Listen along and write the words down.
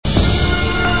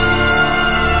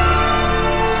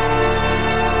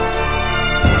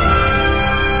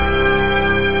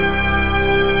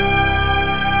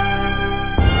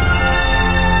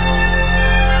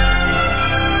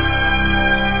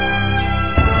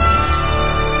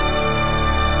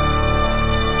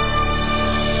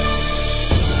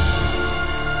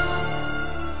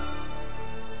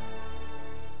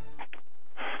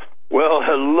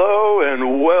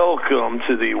welcome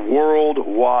to the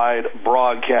worldwide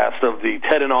broadcast of the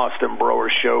Ted and Austin Broer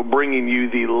Show, bringing you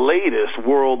the latest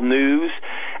world news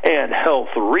and health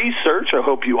research. I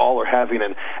hope you all are having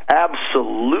an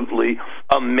absolutely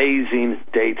amazing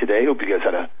day today. Hope you guys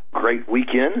had a great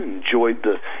weekend, enjoyed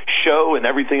the show and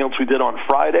everything else we did on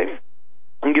Friday.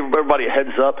 And give everybody a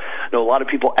heads up. I know a lot of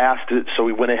people asked it, so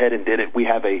we went ahead and did it. We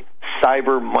have a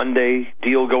Cyber Monday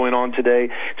deal going on today.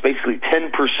 It's basically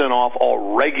 10% off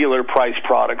all regular price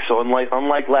products. So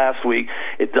unlike last week,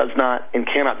 it does not and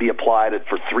cannot be applied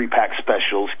for 3-pack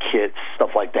specials, kits,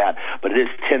 stuff like that. But it is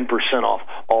 10% off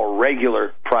all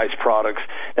regular price products.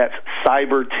 That's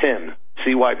Cyber 10.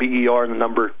 CYBER and the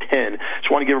number 10. Just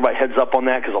want to give everybody a heads up on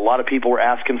that because a lot of people were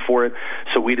asking for it,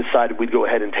 so we decided we'd go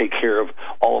ahead and take care of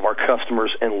all of our customers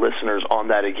and listeners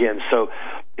on that again. So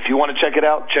if you want to check it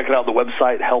out on the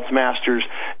website,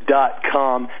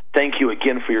 healthmasters.com. Thank you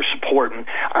again for your support. And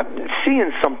I'm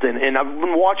seeing something, and I've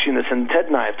been watching this, and Ted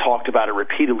and I have talked about it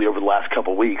repeatedly over the last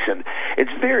couple of weeks, and it's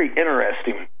very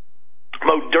interesting.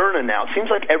 Moderna now, it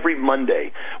seems like every Monday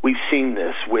we've seen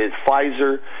this with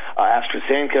Pfizer,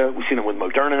 AstraZeneca, we've seen it with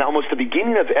Moderna. Now, almost the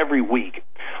beginning of every week,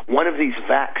 one of these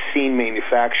vaccine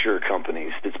manufacturer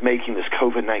companies that's making this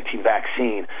COVID-19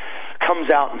 vaccine comes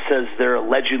out and says they're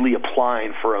allegedly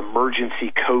applying for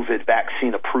emergency COVID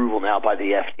vaccine approval now by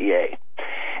the FDA.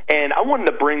 And I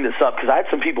wanted to bring this up because I had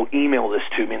some people email this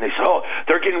to me, and they said, oh,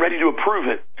 they're getting ready to approve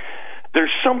it. There's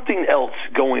something else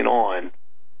going on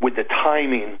with the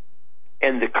timing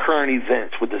and the current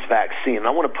events with this vaccine. And I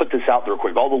want to put this out there real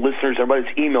quick. All the listeners, everybody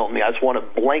that's emailed me, I just want to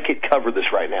blanket cover this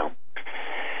right now.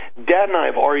 Dad and I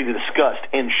have already discussed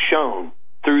and shown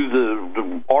through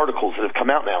the articles that have come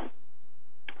out now,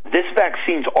 this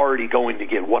vaccine's already going to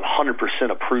get 100%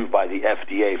 approved by the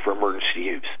FDA for emergency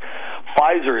use.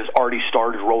 Pfizer has already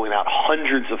started rolling out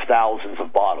hundreds of thousands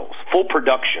of bottles. Full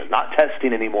production, not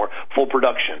testing anymore, full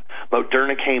production.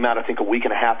 Moderna came out, I think, a week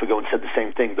and a half ago and said the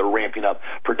same thing. They're ramping up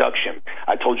production.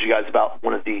 I told you guys about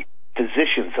one of the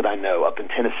physicians that I know up in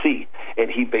Tennessee,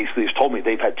 and he basically has told me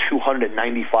they've had 295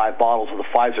 bottles of the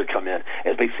Pfizer come in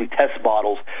as basically test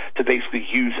bottles to basically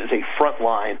use as a front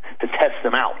line to test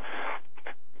them out.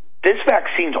 This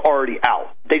vaccine's already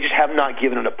out. They just have not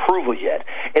given an approval yet.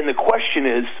 And the question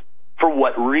is, for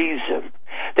what reason?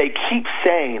 They keep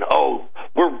saying, oh,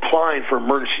 we're applying for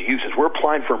emergency usage. We're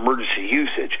applying for emergency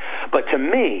usage. But to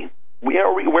me, we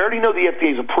already know the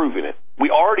FDA is approving it.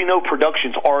 We already know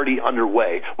production's already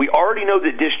underway. We already know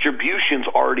that distribution's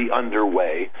already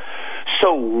underway.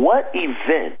 So what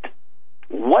event,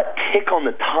 what tick on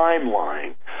the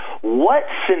timeline, what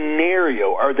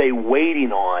scenario are they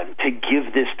waiting on to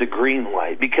give this the green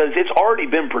light? Because it's already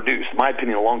been produced, in my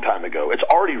opinion, a long time ago. It's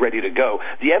already ready to go.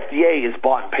 The FDA is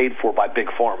bought and paid for by Big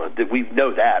Pharma. We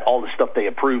know that. All the stuff they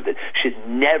approved that should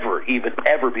never, even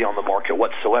ever be on the market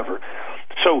whatsoever.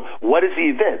 So what is the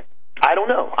event? I don't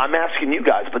know. I'm asking you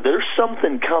guys, but there's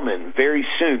something coming very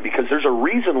soon because there's a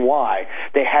reason why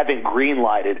they haven't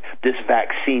green-lighted this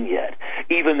vaccine yet.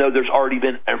 Even though there's already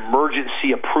been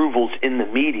emergency approvals in the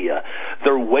media,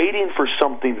 they're waiting for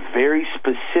something very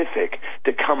specific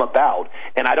to come about,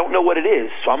 and I don't know what it is,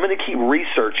 so I'm going to keep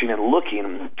researching and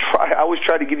looking. I always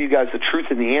try to give you guys the truth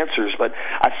and the answers, but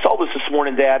I saw this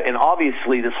morning, Dad, and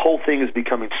obviously this whole thing is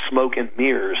becoming smoke and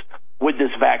mirrors with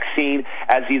this vaccine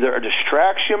as either a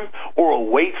distraction or a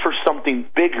wait for something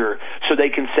bigger so they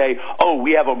can say, oh,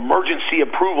 we have emergency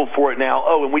approval for it now.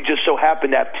 Oh, and we just so happen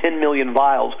to have 10 million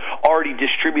vials already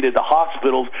distributed to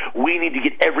hospitals. We need to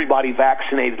get everybody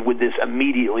vaccinated with this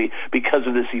immediately because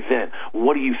of this event.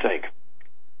 What do you think?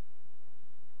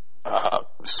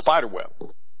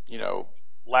 Spiderweb. You know,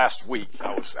 last week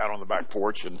I was out on the back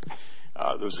porch and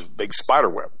there was a big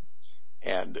spiderweb.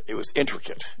 And it was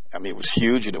intricate. I mean, it was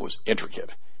huge and it was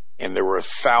intricate. And there were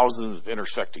thousands of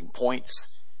intersecting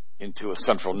points into a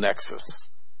central nexus.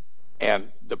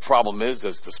 And the problem is,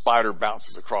 as the spider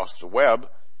bounces across the web,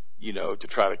 you know, to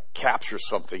try to capture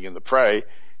something in the prey,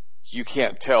 you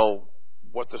can't tell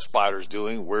what the spider's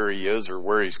doing, where he is or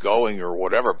where he's going or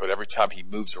whatever. But every time he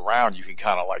moves around, you can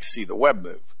kind of like see the web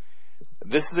move.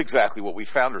 This is exactly what we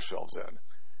found ourselves in.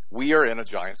 We are in a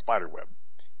giant spider web.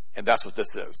 And that's what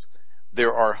this is.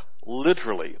 There are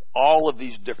literally all of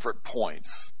these different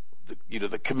points,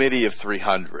 the Committee of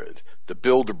 300, the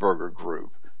Bilderberger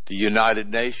Group, the United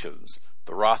Nations,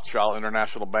 the Rothschild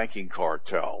International Banking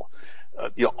Cartel,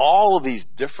 all of these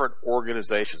different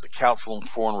organizations, the Council on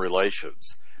Foreign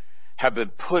Relations, have been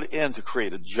put in to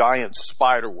create a giant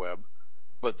spider web,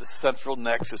 but the central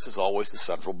nexus is always the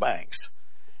central banks.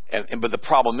 But the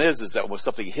problem is that when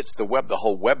something hits the web, the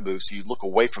whole web moves. So you look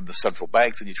away from the central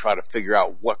banks and you try to figure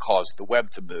out what caused the web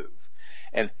to move.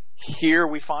 And here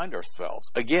we find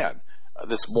ourselves. Again,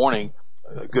 this morning,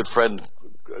 a good friend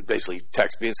basically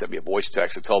texted me and sent me a voice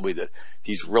text and told me that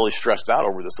he's really stressed out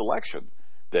over this election.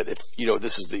 That if,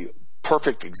 this is the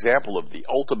perfect example of the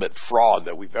ultimate fraud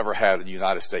that we've ever had in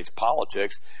United States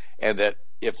politics, and that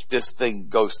if this thing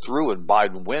goes through and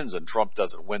Biden wins and Trump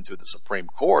doesn't win through the Supreme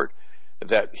Court,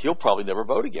 that he'll probably never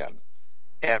vote again.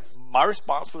 And my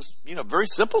response was, very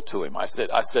simple to him. I said,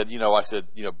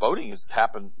 voting has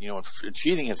happened, and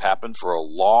cheating has happened for a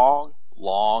long,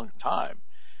 long time.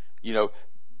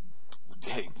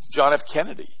 John F.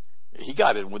 Kennedy, he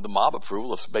got in with the mob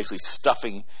approval of basically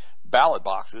stuffing ballot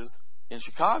boxes in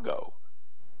Chicago.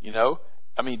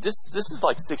 This is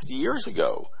like 60 years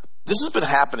ago. This has been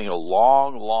happening a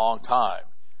long, long time.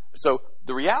 So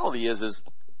the reality is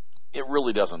it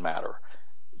really doesn't matter.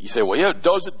 You say, well, yeah, it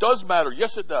does matter.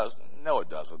 Yes, it does. No, it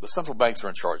doesn't. The central banks are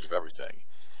in charge of everything.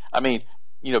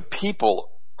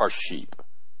 People are sheep.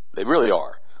 They really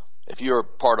are. If you're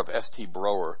part of ST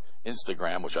Broer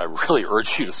Instagram, which I really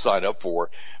urge you to sign up for,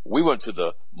 we went to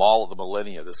the Mall of the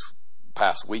Millennia this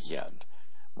past weekend,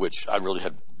 which I really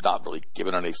had not really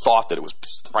given any thought that it was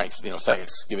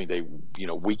Thanksgiving Day,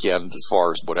 weekend as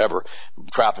far as whatever.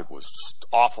 Traffic was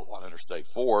awful on Interstate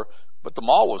 4, but the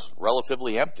mall was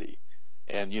relatively empty.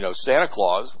 And, Santa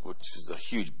Claus, which is a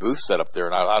huge booth set up there,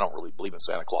 and I don't really believe in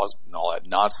Santa Claus and all that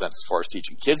nonsense as far as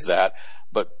teaching kids that,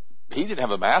 but he didn't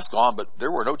have a mask on, but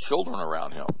there were no children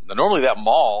around him. Now, normally that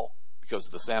mall, because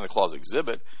of the Santa Claus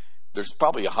exhibit, there's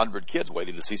probably 100 kids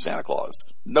waiting to see Santa Claus.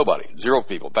 Nobody. 0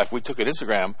 people. In fact, we took an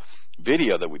Instagram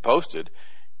video that we posted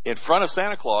in front of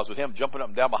Santa Claus with him jumping up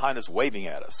and down behind us waving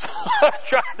at us,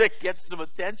 trying to get some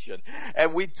attention.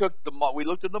 And we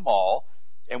looked in the mall,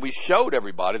 and we showed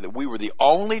everybody that we were the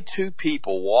only 2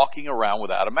 people walking around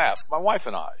without a mask, my wife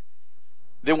and I.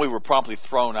 Then we were promptly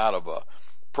thrown out of a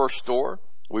purse store.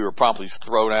 We were promptly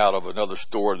thrown out of another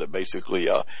store that basically,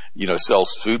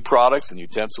 sells food products and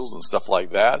utensils and stuff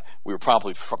like that. We were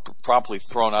promptly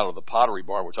thrown out of the Pottery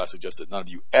Barn, which I suggest that none of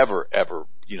you ever,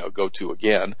 go to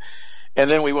again. And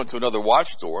then we went to another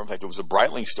watch store. In fact, it was a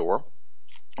Breitling store.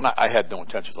 And I had no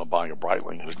intentions on buying a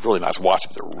Breitling. It was a really nice watch,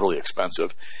 but they were really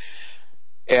expensive.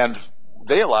 And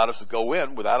they allowed us to go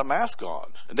in without a mask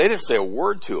on. And they didn't say a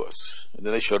word to us. And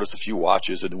then they showed us a few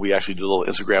watches, and we actually did a little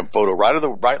Instagram photo right of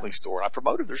the Breitling store. And I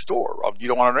promoted their store, on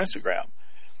Instagram.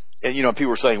 And,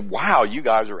 people were saying, wow, you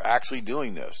guys are actually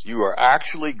doing this. You are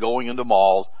actually going into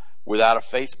malls without a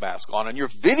face mask on, and you're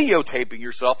videotaping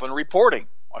yourself and reporting.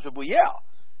 I said, well, yeah.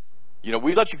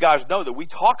 We let you guys know that we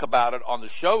talk about it on the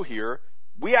show here.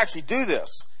 We actually do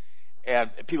this.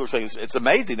 And people are saying, it's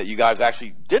amazing that you guys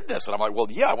actually did this. And I'm like, well,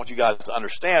 yeah, I want you guys to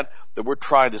understand that we're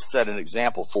trying to set an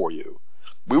example for you.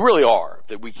 We really are,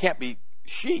 that we can't be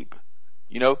sheep.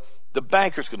 The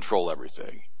bankers control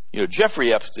everything.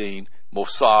 Jeffrey Epstein,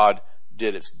 Mossad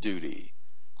did its duty.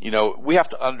 We have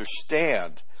to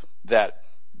understand that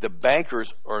the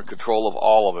bankers are in control of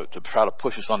all of it to try to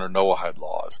push us under Noahide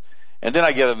laws. And then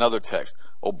I get another text.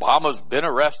 Obama's been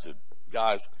arrested.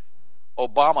 Guys,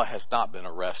 Obama has not been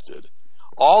arrested.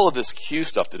 All of this Q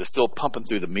stuff that is still pumping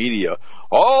through the media.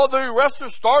 Oh, the arrests are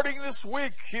starting this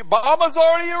week. Obama's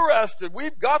already arrested.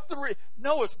 We've got the...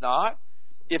 No, it's not.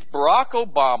 If Barack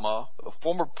Obama, the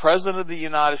former president of the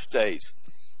United States,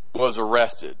 was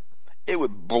arrested, it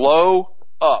would blow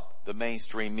up the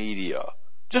mainstream media.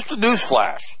 Just a news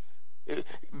flash.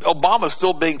 Obama's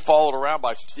still being followed around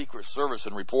by Secret Service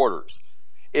and reporters.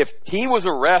 If he was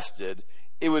arrested,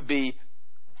 it would be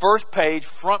first page,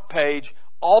 front page,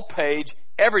 all page,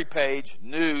 every page,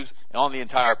 news on the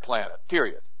entire planet,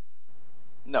 period.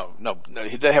 No,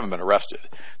 they haven't been arrested.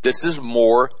 This is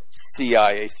more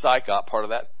CIA psyop, part of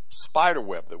that spider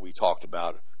web that we talked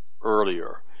about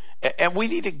earlier. And we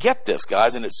need to get this,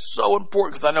 guys, and it's so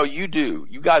important because I know you do.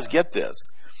 You guys get this.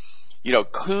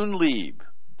 Kuhn Lieb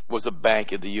was a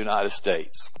bank in the United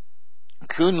States.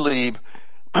 Kuhn Lieb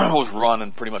was run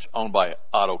and pretty much owned by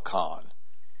Otto Kahn.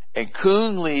 And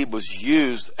Kuhn Lieb was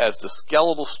used as the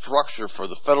skeletal structure for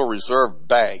the Federal Reserve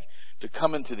Bank to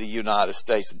come into the United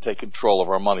States and take control of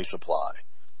our money supply.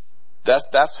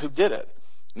 That's who did it.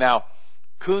 Now,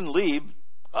 Kuhn Lieb,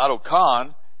 Otto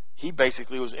Kahn, he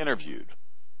basically was interviewed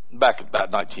back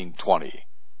about 1920.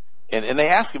 And they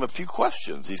asked him a few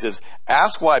questions. He says,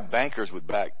 ask why bankers would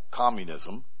back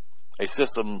communism, a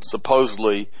system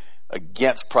supposedly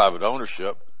against private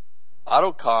ownership.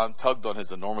 Otto Kahn tugged on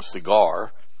his enormous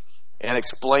cigar and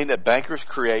explained that bankers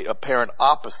create apparent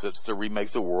opposites to remake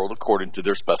the world according to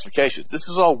their specifications. This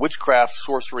is all witchcraft,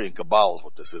 sorcery, and cabal is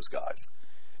what this is, guys.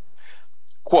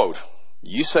 Quote,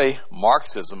 you say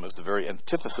Marxism is the very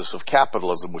antithesis of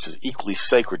capitalism, which is equally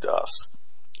sacred to us.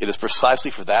 It is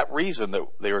precisely for that reason that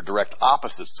they are direct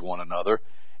opposites to one another,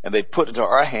 and they put into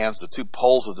our hands the two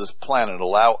poles of this planet and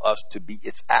allow us to be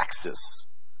its axis.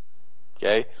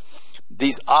 Okay?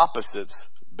 These opposites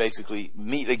basically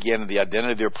meet again in the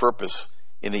identity of their purpose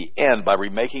in the end by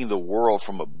remaking the world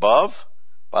from above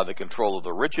by the control of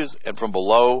the riches and from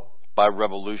below by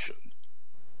revolution.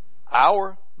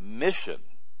 Our mission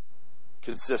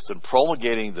consists in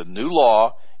promulgating the new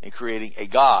law and creating a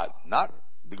God, not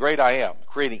the great I am,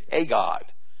 creating a God.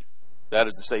 That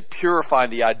is to say,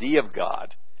 purifying the idea of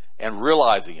God and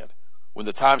realizing it. When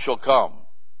the time shall come,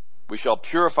 we shall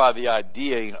purify the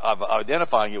idea of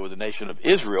identifying it with the nation of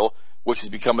Israel, which has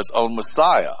become its own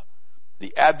Messiah.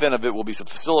 The advent of it will be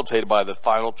facilitated by the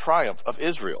final triumph of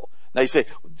Israel. Now you say,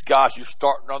 gosh, you're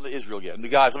starting on the Israel again.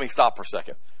 Guys, let me stop for a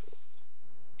second.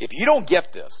 If you don't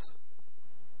get this,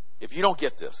 if you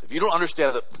don't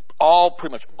understand that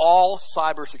pretty much all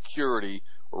cybersecurity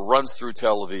runs through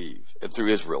Tel Aviv and through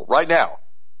Israel right now,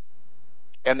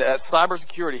 and that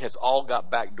cybersecurity has all got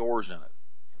back doors in it,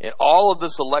 and all of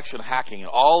this election hacking and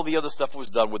all the other stuff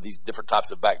was done with these different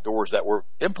types of back doors that were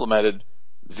implemented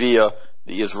via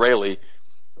the Israeli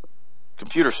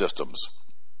computer systems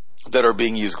that are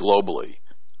being used globally.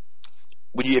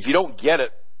 If you don't get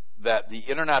it, that the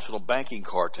international banking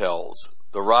cartels,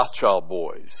 the Rothschild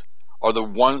boys, are the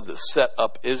ones that set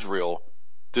up Israel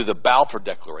through the Balfour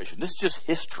Declaration. This is just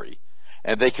history.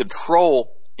 And they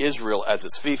control Israel as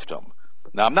its fiefdom.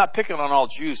 Now, I'm not picking on all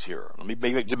Jews here. Let me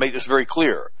make this very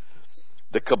clear.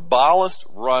 The Kabbalists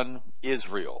run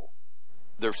Israel.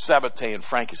 They're Sabbatean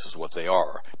Frankists is what they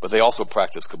are. But they also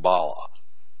practice Kabbalah.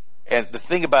 And the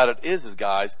thing about it is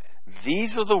guys,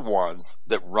 these are the ones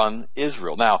that run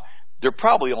Israel. Now, they're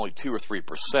probably only 2 or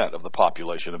 3% of the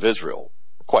population of Israel,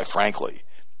 quite frankly.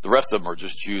 The rest of them are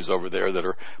just Jews over there that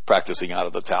are practicing out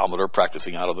of the Talmud or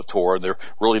practicing out of the Torah, and they're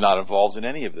really not involved in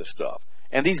any of this stuff.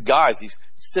 And these guys, these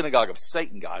synagogue of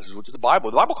Satan guys, which is the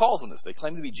Bible calls them this. They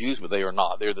claim to be Jews, but they are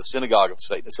not. They're the synagogue of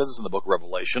Satan. It says this in the book of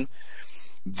Revelation.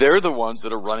 They're the ones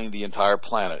that are running the entire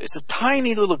planet. It's a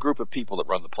tiny little group of people that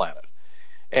run the planet.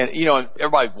 And, and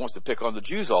everybody wants to pick on the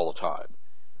Jews all the time.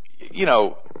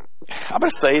 I'm going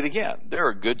to say it again. There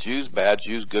are good Jews, bad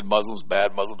Jews, good Muslims,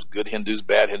 bad Muslims, good Hindus,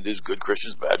 bad Hindus, good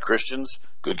Christians, bad Christians,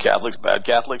 good Catholics, bad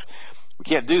Catholics. We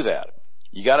can't do that.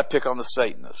 You got to pick on the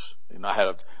Satanists. And I had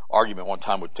an argument one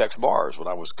time with Tex Mars when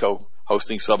I was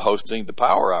sub-hosting the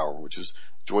Power Hour, which is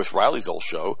Joyce Riley's old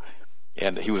show.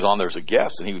 And he was on there as a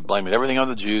guest, and he was blaming everything on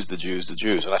the Jews.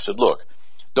 And I said, look,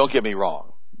 don't get me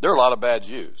wrong. There are a lot of bad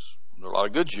Jews. There are a lot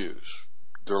of good Jews.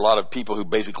 There are a lot of people who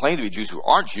basically claim to be Jews who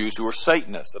aren't Jews, who are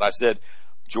Satanists. And I said,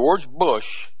 George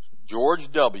Bush,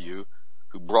 George W.,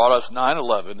 who brought us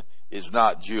 9/11, is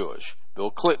not Jewish.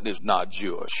 Bill Clinton is not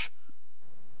Jewish.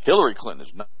 Hillary Clinton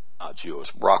is not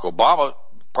Jewish. Barack Obama,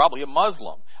 probably a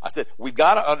Muslim. I said, we've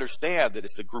got to understand that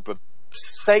it's a group of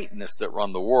Satanists that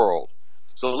run the world.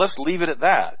 So let's leave it at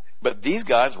that. But these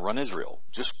guys run Israel.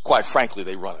 Just quite frankly,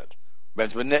 they run it.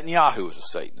 Benjamin Netanyahu is a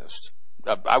Satanist.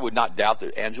 I would not doubt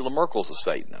that Angela Merkel's a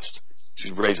Satanist.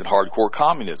 She's raised in hardcore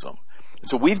communism.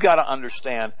 So we've got to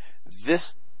understand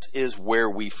this is where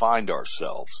we find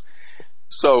ourselves.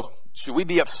 So should we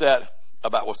be upset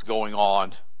about what's going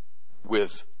on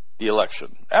with the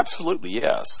election? Absolutely,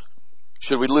 yes.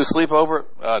 Should we lose sleep over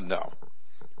it? No.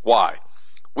 Why?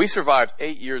 We survived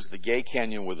 8 years of the gay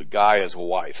canyon with a guy as a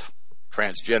wife,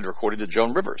 transgender, according to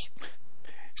Joan Rivers.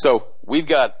 So we've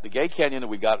got the gay canyon that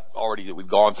we've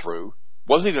gone through.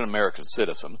 Wasn't even an American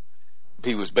citizen.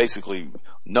 He was basically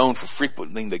known for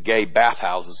frequenting the gay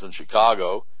bathhouses in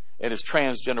Chicago, and his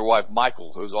transgender wife,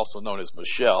 Michael, who's also known as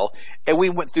Michelle. And we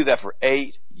went through that for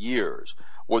 8 years.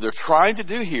 What they're trying to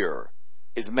do here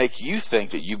is make you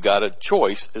think that you've got a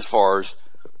choice as far as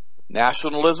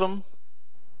nationalism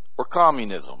or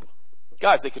communism.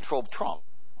 Guys, they controlled Trump.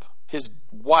 His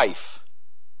wife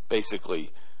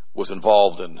basically was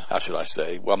involved in, how should I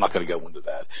say? Well, I'm not going to go into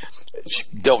that.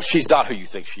 She's not who you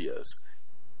think she is.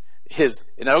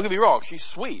 And don't get me wrong, she's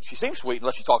sweet. She seems sweet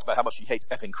unless she talks about how much she hates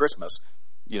effing Christmas.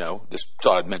 Just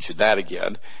thought I'd mention that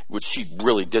again, which she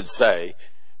really did say.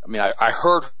 I mean, I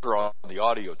heard her on the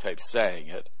audio tape saying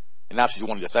it, and now she's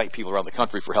wanting to thank people around the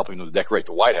country for helping them to decorate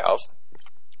the White House,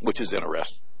 which is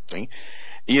interesting.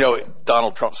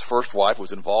 Donald Trump's first wife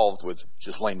was involved with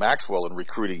Ghislaine Maxwell in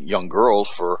recruiting young girls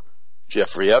for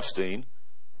Jeffrey Epstein.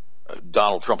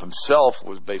 Donald Trump himself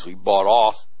was basically bought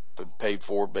off and paid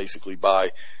for basically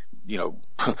by,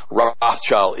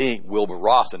 Rothschild Inc., Wilbur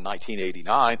Ross in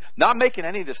 1989. Not making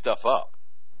any of this stuff up.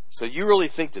 So you really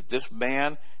think that this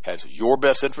man has your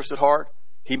best interest at heart?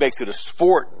 He makes it a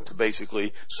sport to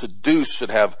basically seduce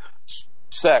and have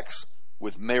sex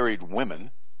with married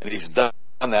women. And he's done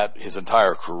that his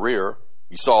entire career.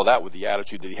 You saw that with the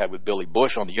attitude that he had with Billy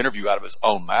Bush on the interview out of his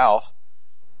own mouth.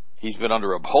 He's been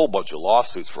under a whole bunch of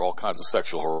lawsuits for all kinds of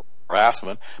sexual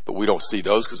harassment, but we don't see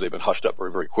those because they've been hushed up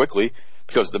very, very quickly,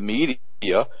 because the media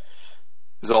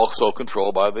is also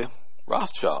controlled by the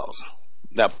Rothschilds.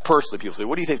 Now, personally, people say,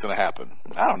 what do you think is going to happen?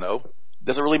 I don't know.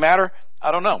 Does it really matter?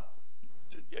 I don't know.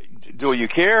 Do you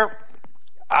care?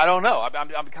 I don't know.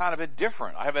 I'm kind of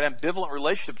indifferent. I have an ambivalent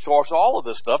relationship towards all of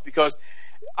this stuff because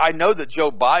I know that Joe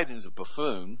Biden is a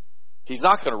buffoon. He's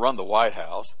not going to run the White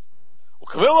House. Well,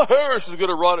 Kamala Harris is going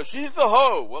to run it. She's the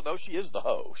hoe. Well, no, she is the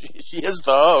hoe. She is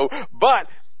the hoe. But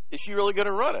is she really going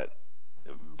to run it?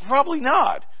 Probably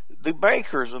not. The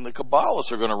bankers and the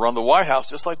Kabbalists are going to run the White House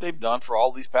just like they've done for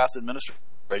all these past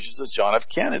administrations since John F.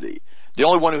 Kennedy. The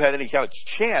only one who had any kind of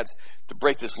chance to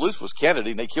break this loose was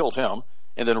Kennedy, and they killed him.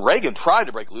 And then Reagan tried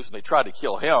to break loose, and they tried to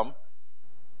kill him.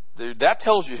 That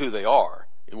tells you who they are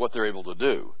and what they're able to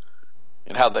do,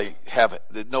 and how they have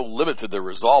no limit to their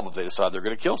resolve if they decide they're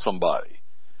going to kill somebody.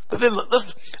 But then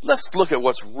let's look at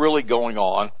what's really going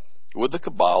on with the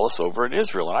Kabbalists over in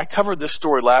Israel. And I covered this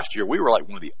story last year. We were like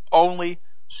one of the only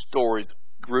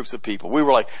groups of people. We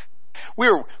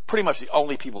were pretty much the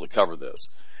only people to cover this.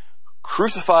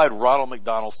 Crucified Ronald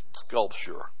McDonald's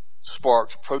sculpture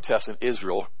sparks protests in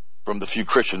Israel from the few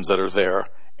Christians that are there,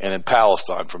 and in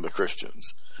Palestine from the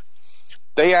Christians.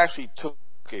 They actually took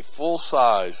a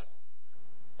full-size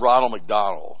Ronald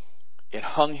McDonald and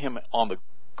hung him on the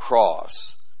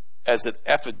cross as an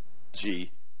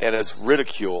effigy and as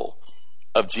ridicule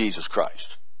of Jesus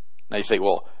Christ. Now you think,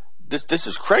 well, this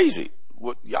is crazy.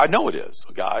 Well, I know it is,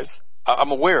 guys.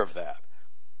 I'm aware of that.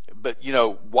 But,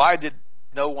 why did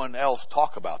no one else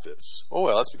talk about this? Oh,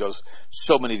 well, that's because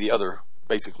so many of the other,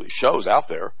 basically, shows out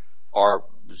there are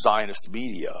Zionist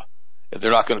media. If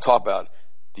they're not going to talk about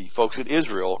the folks in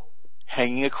Israel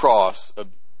hanging a cross of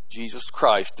Jesus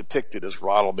Christ depicted as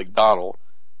Ronald McDonald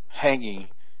hanging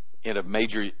in a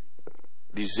major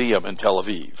museum in Tel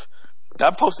Aviv. Now,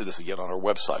 I posted this again on our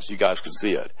website so you guys can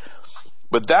see it.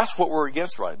 But that's what we're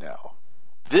against right now.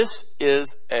 This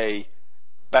is a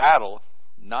battle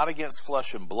not against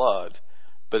flesh and blood,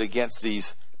 but against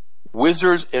these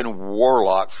wizards and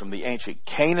warlocks from the ancient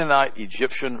Canaanite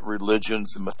Egyptian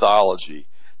religions and mythology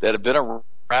that have been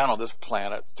around on this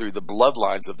planet through the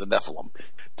bloodlines of the Nephilim,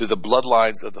 through the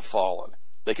bloodlines of the fallen.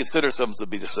 They consider themselves to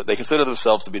be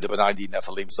the Benigni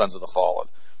Nephilim, sons of the fallen.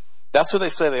 That's who they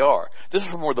say they are. This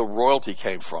is from where the royalty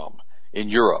came from in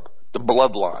Europe, the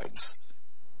bloodlines.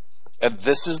 And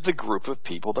this is the group of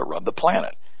people that run the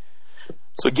planet.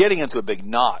 So getting into a big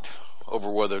knot over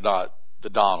whether or not the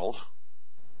Donald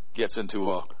gets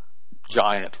into a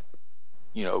giant,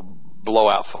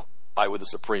 blowout fight with the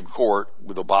Supreme Court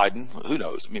with a Biden, who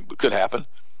knows? I mean, it could happen.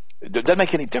 It doesn't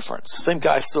make any difference. The same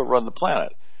guys still run the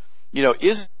planet.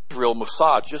 Israel,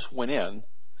 Mossad just went in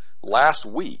last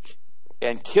week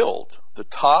and killed the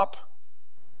top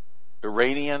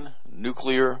Iranian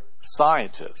nuclear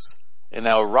scientists. And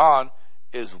now Iran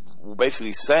is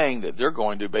basically saying that they're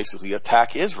going to basically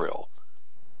attack Israel.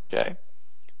 Okay?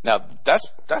 Now,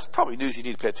 that's probably news you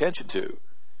need to pay attention to.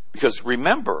 Because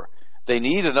remember, they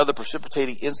need another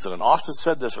precipitating incident. Austin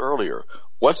said this earlier.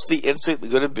 What's the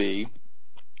incident going to be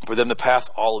for them to pass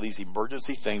all of these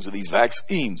emergency things with these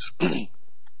vaccines?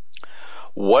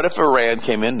 What if Iran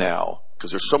came in now?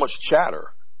 Because there's so much chatter.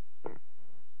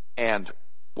 And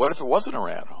what if it wasn't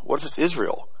Iran? What if it's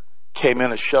Israel came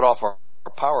in and shut off our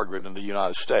power grid in the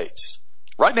United States?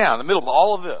 Right now, in the middle of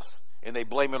all of this, and they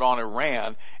blame it on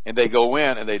Iran, and they go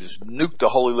in and they just nuke the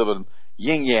holy living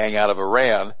yin-yang out of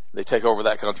Iran. They take over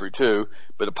that country too,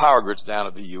 but the power grid's down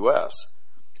at the U.S.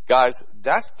 Guys,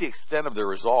 that's the extent of their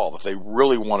resolve if they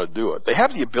really want to do it. They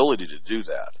have the ability to do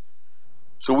that.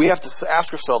 So we have to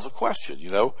ask ourselves a question,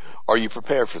 are you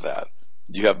prepared for that?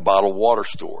 Do you have bottled water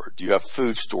stored? Do you have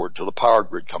food stored till the power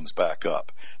grid comes back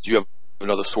up? Do you have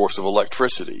another source of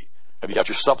electricity? Have you got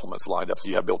your supplements lined up so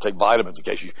you have to be able to take vitamins in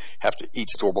case you have to eat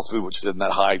storable food, which isn't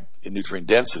that high in nutrient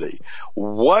density?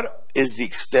 What is the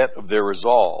extent of their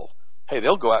resolve? Hey,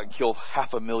 they'll go out and kill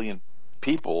 500,000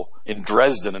 people in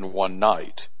Dresden in one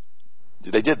night.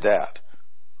 They did that.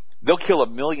 They'll kill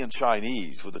 1 million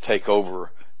Chinese with the takeover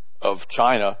of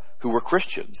China who were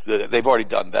Christians. They've already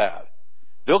done that.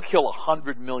 They'll kill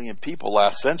 100 million people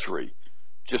last century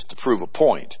just to prove a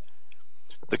point.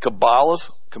 The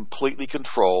Kabbalists completely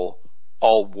control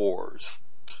all wars.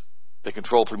 They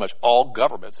control pretty much all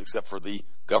governments except for the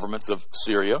governments of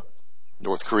Syria,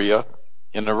 North Korea,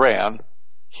 and Iran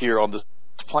here on this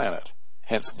planet.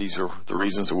 Hence, these are the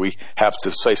reasons that we have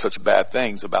to say such bad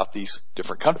things about these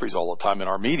different countries all the time in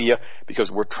our media,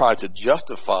 because we're trying to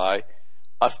justify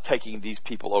us taking these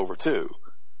people over too.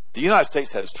 The United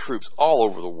States has troops all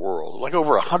over the world, like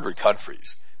over 100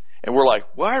 countries. And we're like,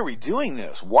 why are we doing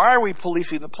this? Why are we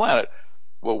policing the planet?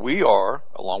 Well, we are,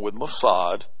 along with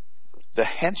Mossad, the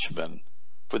henchmen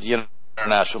for the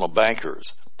international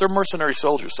bankers. They're mercenary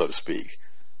soldiers, so to speak,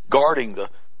 guarding the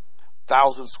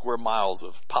 1,000 square miles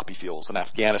of poppy fields in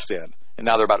Afghanistan. And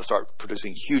now they're about to start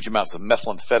producing huge amounts of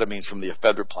methamphetamines from the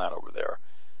ephedra plant over there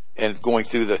and going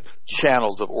through the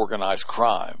channels of organized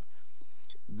crime.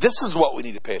 This is what we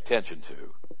need to pay attention to,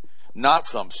 not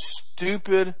some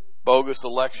stupid, bogus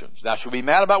elections. Now, should we be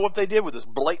mad about what they did with this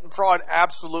blatant fraud?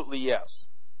 Absolutely yes.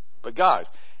 But guys,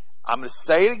 I'm going to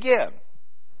say it again.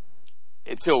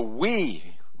 Until we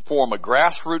form a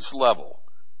grassroots level,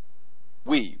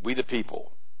 we the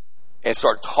people, and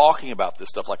start talking about this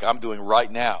stuff like I'm doing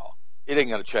right now, it ain't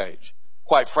going to change.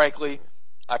 Quite frankly,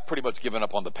 I've pretty much given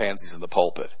up on the pansies in the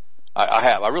pulpit.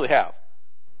 I really have.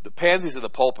 The pansies in the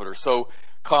pulpit are so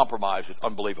compromised, it's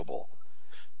unbelievable.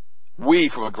 We,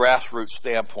 from a grassroots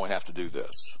standpoint, have to do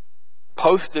this.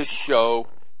 Post this show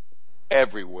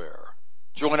everywhere.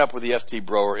 Join up with the ST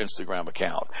Broer Instagram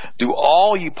account. Do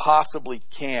all you possibly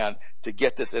can to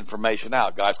get this information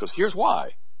out, guys, because here's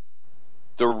why.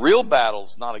 The real battle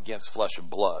is not against flesh and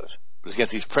blood, but it's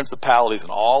against these principalities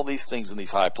and all these things in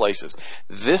these high places.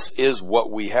 This is what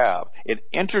we have, an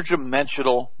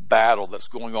interdimensional battle that's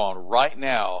going on right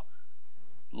now,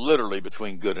 literally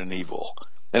between good and evil.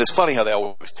 And it's funny how they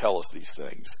always tell us these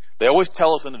things. They always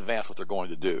tell us in advance what they're going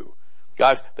to do.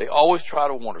 Guys, they always try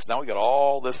to warn us. Now we got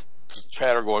all this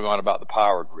chatter going on about the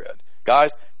power grid.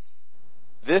 Guys,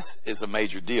 this is a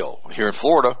major deal. Here in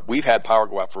Florida, we've had power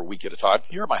go out for a week at a time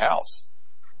here at my house.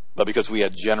 But because we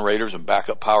had generators and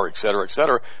backup power, et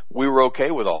cetera, we were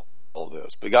okay with all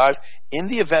this. But guys, in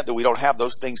the event that we don't have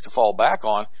those things to fall back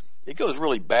on, it goes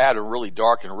really bad and really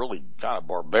dark and really kind of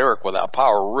barbaric without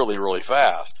power really, really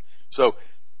fast. So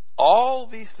all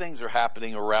these things are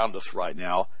happening around us right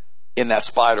now in that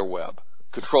spider web,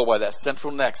 controlled by that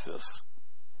central nexus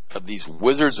of these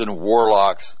wizards and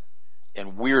warlocks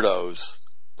and weirdos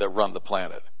that run the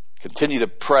planet. Continue to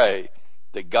pray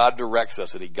that God directs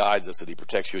us and He guides us and He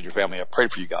protects you and your family. I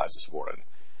prayed for you guys this morning.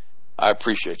 I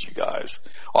appreciate you guys.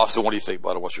 Officer, what do you think,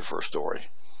 buddy? What's your first story?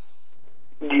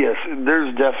 Yes,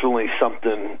 there's definitely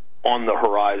something on the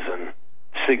horizon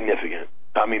significant.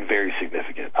 I mean, very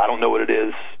significant. I don't know what it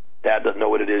is. Dad doesn't know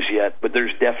what it is yet, but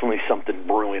there's definitely something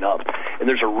brewing up. And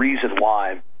there's a reason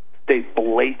why they've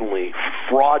blatantly,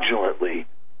 fraudulently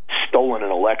stolen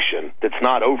an election that's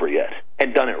not over yet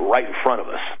and done it right in front of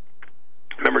us.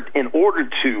 Remember, in order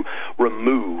to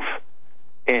remove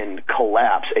and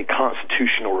collapse a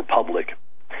constitutional republic,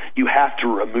 you have to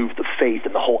remove the faith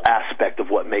and the whole aspect of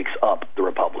what makes up the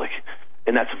republic,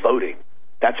 and that's voting.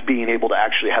 That's being able to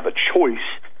actually have a choice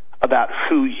about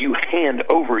who you hand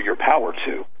over your power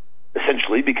to,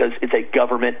 essentially, because it's a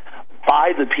government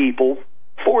by the people,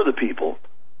 for the people.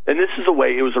 And this is the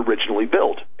way it was originally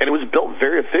built. And it was built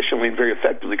very efficiently and very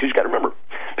effectively, because you got to remember,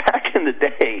 back in the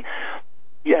day,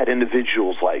 you had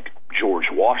individuals like George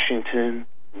Washington,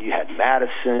 you had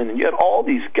Madison, and you had all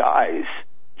these guys,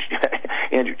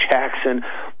 Andrew Jackson.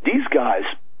 These guys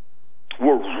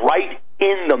were right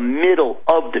in the middle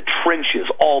of the trenches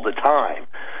all the time.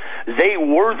 They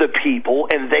were the people,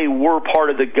 and they were part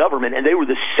of the government, and they were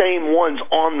the same ones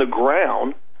on the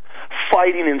ground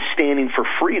fighting and standing for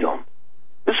freedom.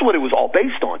 This is what it was all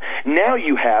based on. Now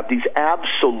you have these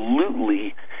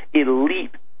absolutely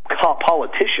elite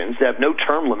politicians that have no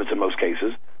term limits in most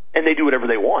cases, and they do whatever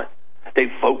they want. They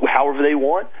vote however they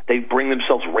want. They bring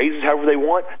themselves raises however they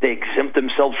want. They exempt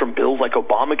themselves from bills like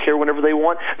Obamacare whenever they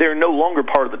want. They're no longer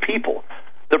part of the people.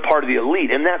 They're part of the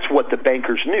elite, and that's what the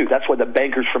bankers knew. That's why the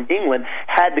bankers from England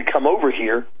had to come over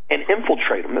here and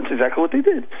infiltrate them. That's exactly what they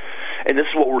did. And this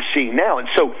is what we're seeing now.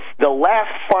 And so the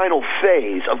last final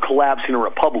phase of collapsing a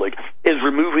republic is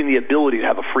removing the ability to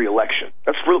have a free election.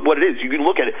 That's really what it is. You can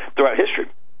look at it throughout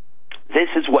history. This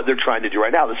is what they're trying to do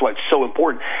right now. That's why it's so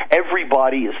important.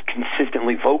 Everybody is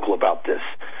consistently vocal about this.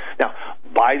 Now,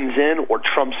 Biden's in or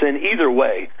Trump's in, either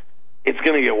way, it's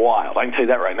going to get wild. I can tell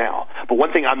you that right now. But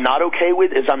one thing I'm not okay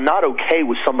with is I'm not okay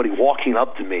with somebody walking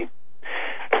up to me,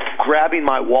 grabbing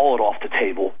my wallet off the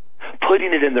table,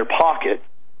 putting it in their pocket,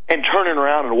 and turning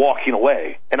around and walking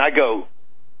away. And I go,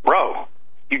 bro,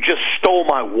 you just stole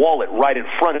my wallet right in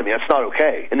front of me. That's not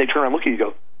okay. And they turn around and look at you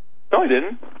and go, no, I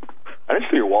didn't. I didn't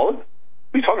steal your wallet.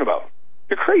 What are you talking about?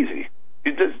 You're crazy.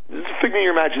 It's a figment of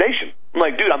your imagination. I'm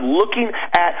like, dude, I'm looking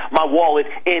at my wallet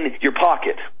in your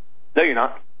pocket. No, you're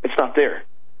not. It's not there.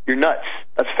 You're nuts.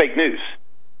 That's fake news.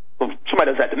 Well, if somebody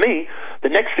does that to me,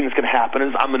 the next thing that's going to happen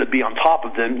is I'm going to be on top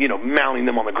of them, mounting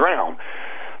them on the ground.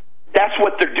 That's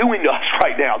what they're doing to us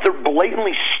right now. They're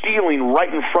blatantly stealing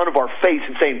right in front of our face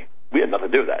and saying, we had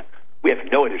nothing to do with that. We have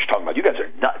no idea what you're talking about. You guys are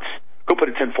nuts. Go put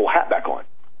a tinfoil hat back on.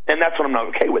 And that's what I'm not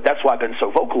okay with. That's why I've been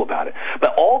so vocal about it.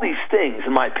 But all these things,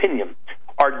 in my opinion,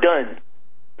 are done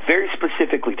very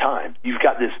specifically timed. You've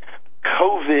got this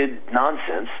COVID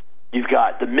nonsense. You've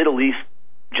got the Middle East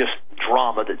just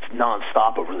drama that's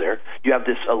nonstop over there. You have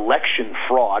this election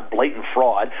fraud, blatant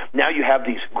fraud. Now you have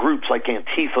these groups like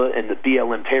Antifa and the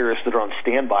BLM terrorists that are on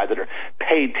standby that are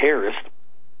paid terrorists.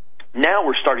 Now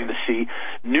we're starting to see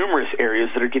numerous areas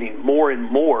that are getting more and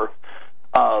more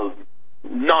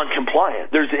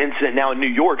non-compliant. There's an incident now in New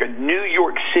York. A New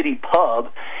York City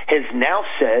pub has now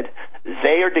said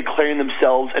they are declaring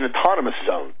themselves an autonomous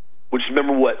zone, which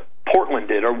remember what Portland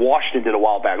did or Washington did a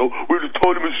while back. Oh, we're an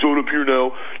autonomous zone up here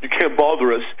now. You can't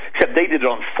bother us. Except they did it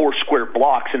on 4 square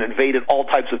blocks and invaded all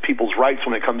types of people's rights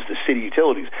when it comes to city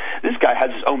utilities. This guy has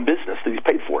his own business that he's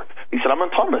paid for. He said, I'm an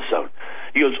autonomous zone.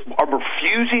 He goes, I'm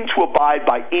refusing to abide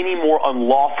by any more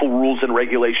unlawful rules and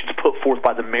regulations put forth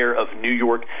by the mayor of New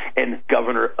York and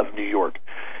governor of New York.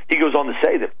 He goes on to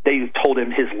say that they told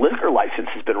him his liquor license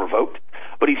has been revoked,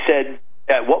 but he said,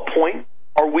 at what point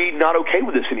are we not okay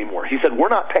with this anymore? He said,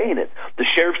 we're not paying it. The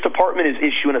sheriff's department is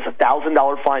issuing us a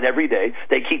 $1,000 fine every day.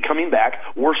 They keep coming back.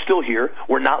 We're still here.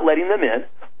 We're not letting them in.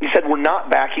 He said, we're not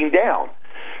backing down.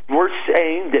 We're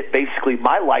saying that basically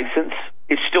my license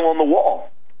is still on the wall.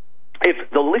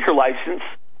 If the liquor license,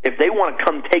 if they want to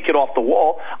come take it off the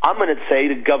wall, I'm going to say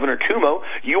to Governor Cuomo,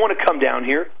 you want to come down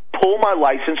here, pull my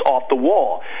license off the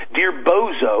wall. Dear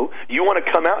Bozo, you want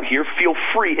to come out here, feel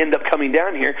free, end up coming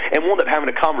down here, and we'll end up having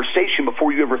a conversation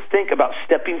before you ever think about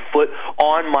stepping foot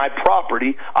on my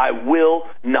property. I will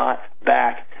not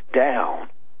back down.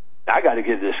 I got to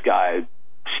give this guy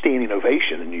standing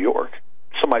ovation in New York.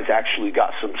 Somebody's actually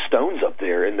got some stones up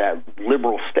there in that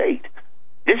liberal state.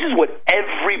 This is what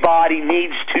everybody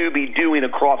needs to be doing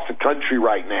across the country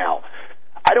right now.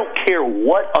 I don't care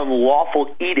what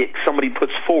unlawful edict somebody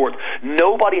puts forth.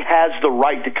 Nobody has the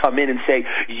right to come in and say,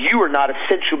 you are not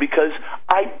essential because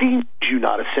I deemed you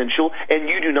not essential and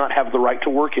you do not have the right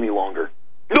to work any longer.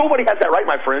 Nobody has that right,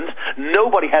 my friends.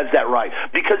 Nobody has that right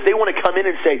because they want to come in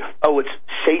and say, oh, it's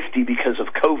safety because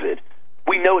of COVID.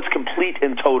 We know it's complete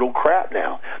and total crap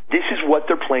now. This is what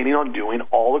they're planning on doing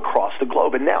all across the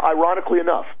globe. And now, ironically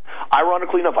enough, I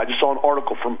just saw an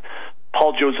article from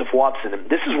Paul Joseph Watson, and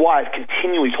this is why I've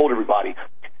continually told everybody,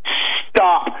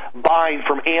 stop buying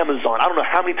from Amazon. I don't know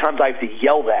how many times I have to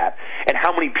yell that and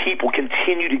how many people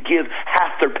continue to give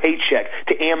half their paycheck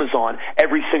to Amazon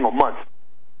every single month.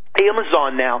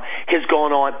 Amazon now has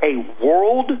gone on a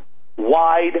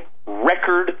worldwide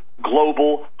record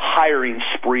global hiring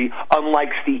spree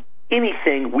unlike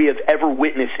anything we have ever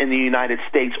witnessed in the United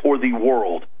States or the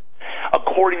world.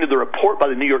 According to the report by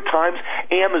the New York Times,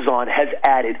 Amazon has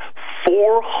added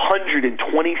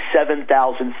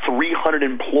 427,300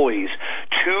 employees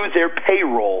to their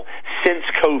payroll since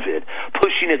COVID,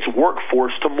 pushing its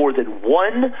workforce to more than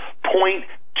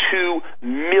 1.2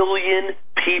 million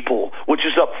people, which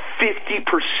is up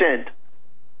 50%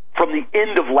 from the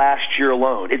end of last year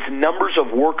alone. Its numbers of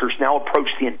workers now approach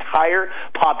the entire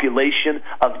population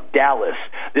of Dallas.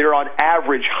 They're on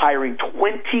average hiring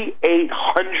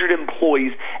 2,800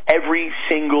 employees every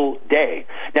single day.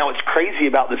 Now, what's crazy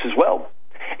about this as well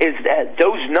is that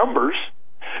those numbers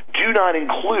do not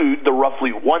include the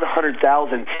roughly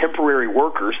 100,000 temporary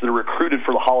workers that are recruited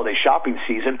for the holiday shopping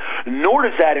season, nor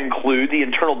does that include the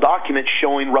internal document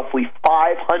showing roughly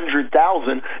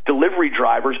 500,000 delivery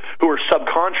drivers who are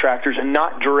subcontractors and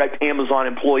not direct Amazon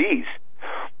employees.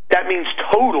 That means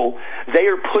total, they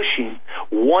are pushing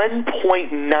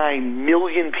 1.9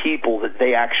 million people that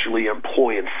they actually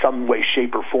employ in some way,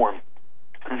 shape, or form.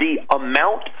 The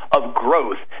amount of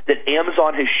growth that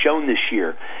Amazon has shown this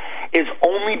year has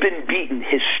only been beaten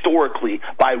historically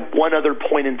by one other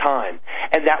point in time,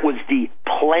 and that was the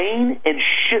plane and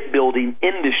shipbuilding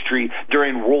industry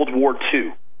during World War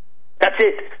II. That's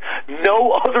it.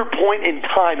 No other point in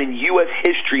time in U.S.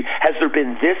 history has there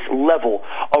been this level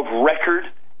of record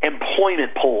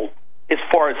employment poll as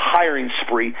far as hiring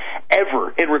spree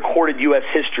ever in recorded U.S.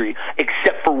 history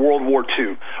except for World War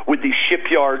II with the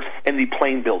shipyards and the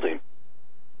plane building.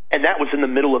 And that was in the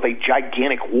middle of a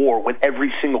gigantic war when every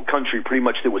single country pretty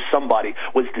much there was somebody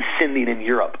was descending in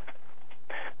Europe.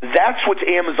 That's what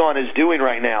Amazon is doing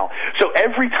right now. So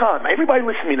every time, everybody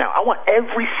listen to me now, I want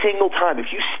every single time, if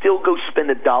you still go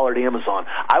spend $1 at Amazon,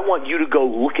 I want you to go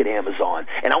look at Amazon.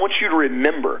 And I want you to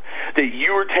remember that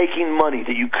you are taking money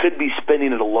that you could be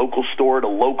spending at a local store, at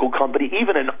a local company,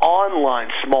 even an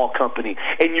online small company,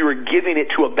 and you are giving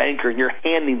it to a banker and you're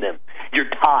handing them your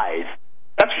tithe.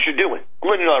 That's what you're doing. I'm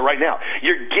letting you know that right now.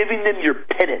 You're giving them your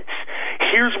pittance.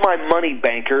 Here's my money,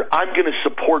 banker. I'm going to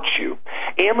support you.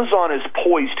 Amazon is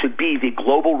poised to be the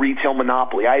global retail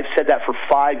monopoly. I have said that for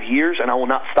 5 years, and I will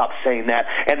not stop saying that.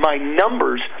 And my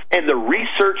numbers and the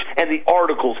research and the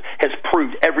articles has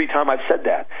proved every time I've said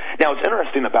that. Now, what's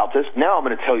interesting about this, now I'm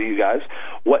going to tell you guys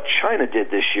what China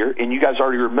did this year, and you guys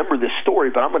already remember this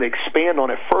story, but I'm going to expand on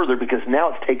it further because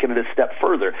now it's taken it a step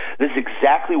further. This is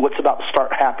exactly what's about to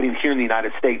start happening here in the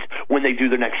United States when they do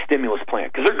their next stimulus plan,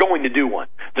 because they're going to do one.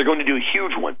 They're going to do a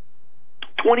huge one.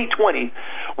 2020,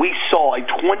 we saw a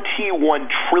 $21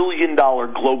 trillion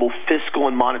global fiscal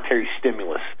and monetary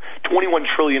stimulus. $21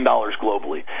 trillion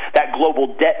globally. That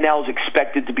global debt now is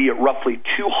expected to be at roughly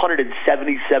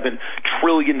 $277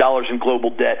 trillion in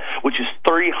global debt, which is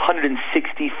 365%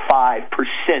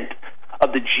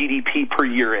 of the GDP per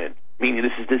year in. Meaning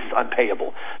this is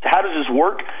unpayable. So how does this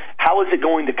work? How is it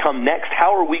going to come next?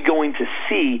 How are we going to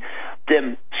see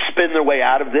them spin their way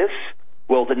out of this?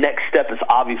 Well, the next step is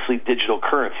obviously digital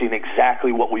currency and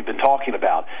exactly what we've been talking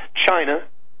about. China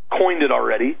coined it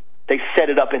already. They set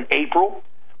it up in April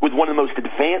with one of the most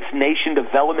advanced nation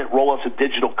development rollouts of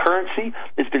digital currency.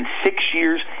 It's been 6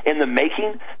 years in the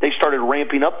making. They started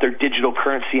ramping up their digital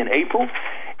currency in April.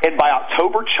 And by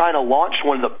October, China launched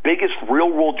one of the biggest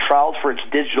real-world trials for its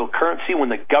digital currency when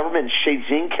the government in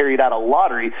Beijing carried out a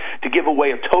lottery to give away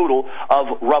a total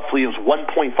of roughly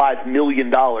 $1.5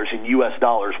 million in U.S.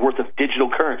 dollars worth of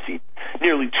digital currency.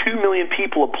 Nearly 2 million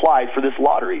people applied for this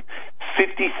lottery.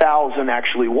 50,000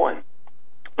 actually won.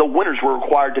 The winners were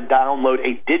required to download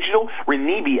a digital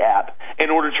renminbi app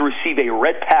in order to receive a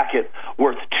red packet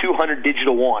worth 200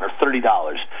 digital yuan, or $30,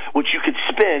 which you could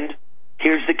spend.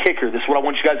 Here's the kicker. This is what I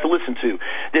want you guys to listen to.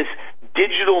 This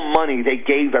digital money they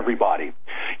gave everybody,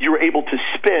 you were able to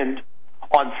spend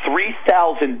on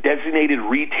 3,000 designated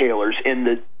retailers in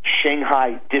the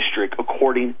Shanghai district,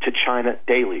 according to China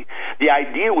Daily. The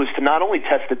idea was to not only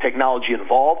test the technology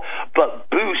involved, but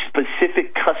boost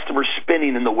specific customer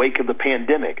spending in the wake of the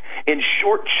pandemic. In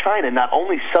short, China not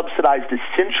only subsidized the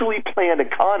centrally planned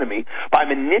economy by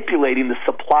manipulating the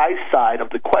supply side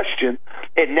of the question,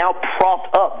 it now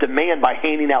propped up demand by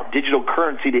handing out digital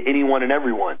currency to anyone and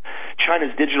everyone.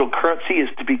 China's digital currency is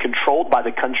to be controlled by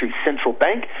the country's central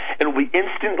bank and will be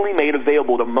instantly made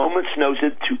available at a moment's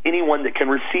notice to anyone that can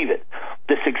receive it.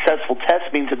 The successful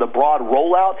test means that the broad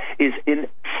rollout is in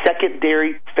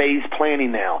secondary phase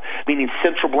planning now, meaning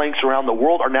central banks around the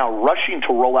world are now rushing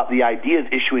to roll out the idea of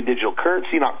issuing digital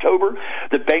currency. In October,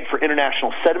 the Bank for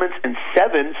International Settlements and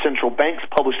 7 central banks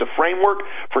published a framework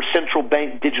for central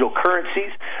bank digital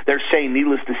currencies. They're saying,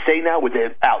 needless to say now,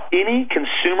 without any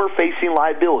consumer-facing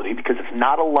liability, because it's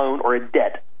not a loan or a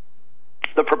debt,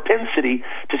 the propensity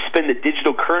to spend the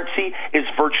digital currency is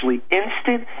virtually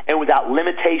instant and without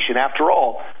limitation. After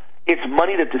all, it's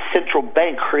money that the central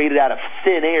bank created out of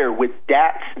thin air with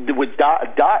dots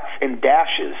and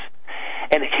dashes,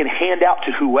 and it can hand out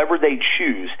to whoever they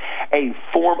choose a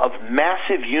form of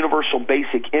massive universal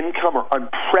basic income or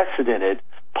unprecedented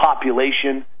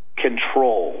population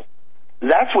control.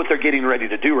 That's what they're getting ready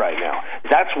to do right now.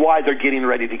 That's why they're getting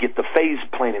ready to get the phase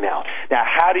planning out. Now,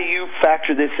 how do you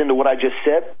factor this into what I just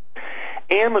said?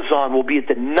 Amazon will be at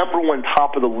the number one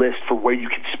top of the list for where you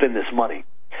can spend this money.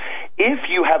 If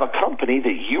you have a company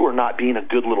that you are not being a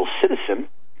good little citizen,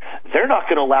 they're not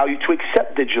going to allow you to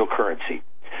accept digital currency.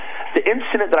 The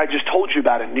incident that I just told you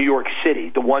about in New York City,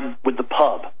 the one with the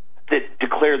pub that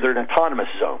declared they're an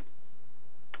autonomous zone,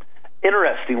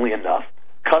 interestingly enough,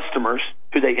 customers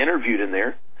who they interviewed in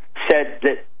there said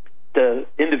that the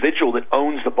individual that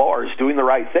owns the bar is doing the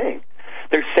right thing.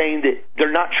 They're saying that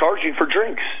they're not charging for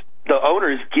drinks. The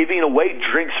owner is giving away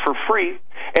drinks for free,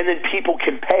 and then people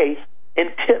can pay in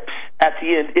tips at the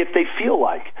end if they feel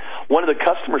like. One of the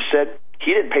customers said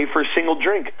he didn't pay for a single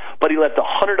drink, but he left a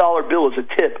 $100 bill as a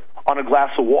tip on a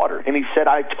glass of water. And he said,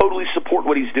 I totally support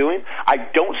what he's doing. I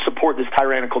don't support this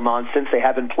tyrannical nonsense they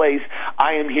have in place.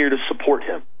 I am here to support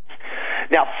him.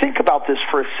 Now, think about this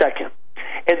for a second.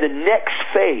 In the next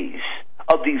phase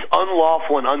of these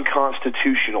unlawful and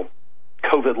unconstitutional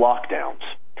COVID lockdowns,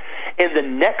 in the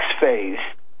next phase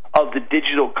of the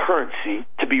digital currency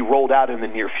to be rolled out in the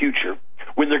near future,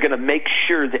 when they're going to make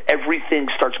sure that everything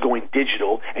starts going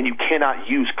digital and you cannot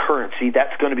use currency,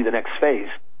 that's going to be the next phase.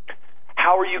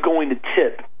 How are you going to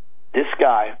tip this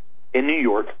guy in New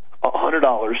York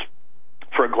 $100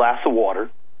 for a glass of water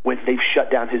when they've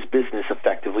shut down his business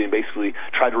effectively and basically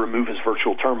tried to remove his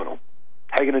virtual terminal.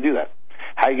 How are you going to do that?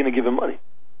 How are you going to give him money?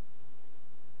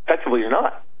 Effectively, you're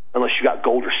not. Unless you got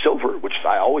gold or silver, which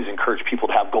I always encourage people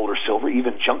to have gold or silver,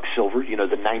 even junk silver,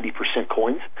 the 90%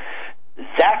 coins.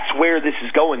 That's where this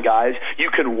is going, guys. You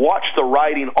can watch the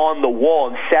writing on the wall,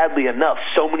 and sadly enough,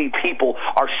 so many people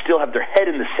still have their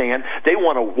head in the sand. They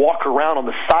want to walk around on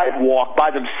the sidewalk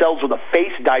by themselves with a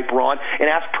face diaper on and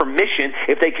ask permission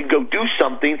if they can go do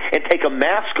something and take a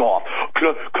mask off.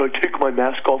 Can I take my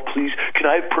mask off, please? Can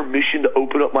I have permission to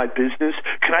open up my business?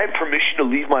 Can I have permission to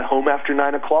leave my home after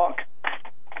 9 o'clock?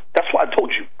 That's why I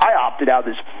told you. I opted out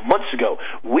of this months ago.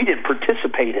 We didn't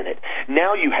participate in it.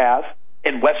 Now you have,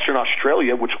 in Western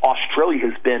Australia, which Australia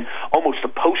has been almost a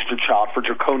poster child for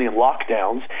draconian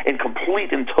lockdowns and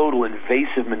complete and total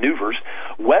invasive maneuvers,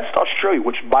 West Australia,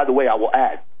 which, by the way, I will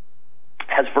add,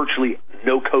 has virtually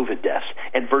no COVID deaths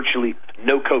and virtually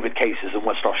no COVID cases in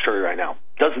West Australia right now.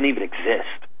 Doesn't even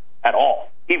exist at all.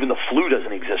 Even the flu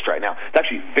doesn't exist right now. It's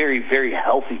actually a very, very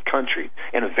healthy country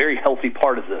and a very healthy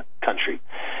part of the country.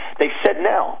 They said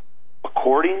now,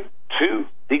 according to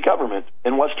the government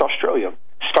in West Australia,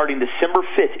 starting December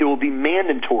 5th, it will be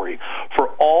mandatory for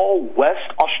all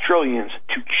West Australians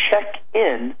to check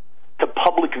in to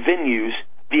public venues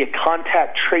via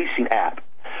contact tracing app.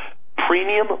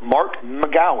 Premium Mark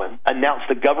McGowan announced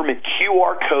the government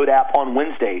QR code app on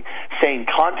Wednesday, saying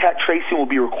contact tracing will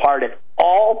be required at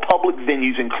all public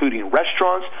venues, including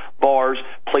restaurants, bars,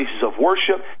 places of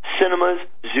worship, cinemas,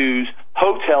 zoos,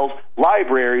 hotels,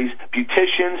 libraries,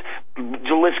 beauticians,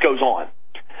 the list goes on.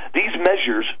 These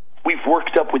measures we've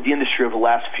worked up with the industry over the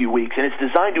last few weeks, and it's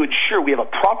designed to ensure we have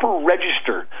a proper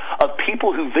register of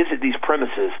people who visit these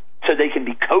premises so they can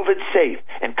be COVID safe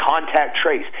and contact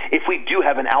trace if we do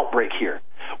have an outbreak here.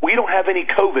 We don't have any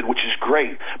COVID, which is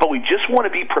great, but we just want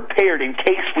to be prepared in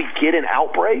case we get an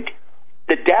outbreak.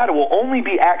 The data will only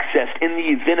be accessed in the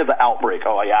event of an outbreak.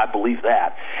 Oh, yeah, I believe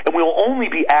that. And we will only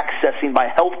be accessing by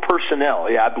health personnel.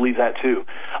 Yeah, I believe that too.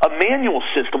 A manual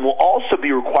system will also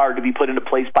be required to be put into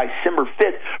place by December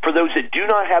 5th for those that do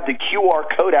not have the QR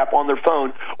code app on their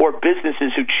phone or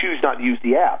businesses who choose not to use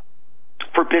the app.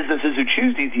 For businesses who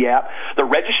choose to use the app, the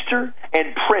register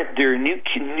and print their unique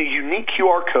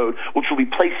QR code, which will be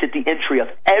placed at the entry of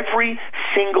every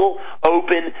single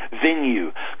open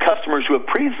venue. Customers who have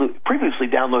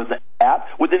previously downloaded the app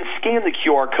would then scan the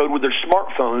QR code with their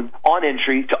smartphone on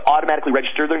entry to automatically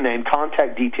register their name,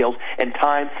 contact details, and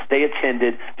time they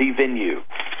attended the venue.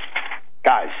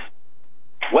 Guys,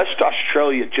 West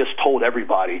Australia just told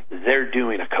everybody they're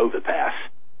doing a COVID pass.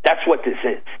 That's what this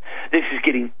is. This is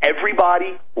getting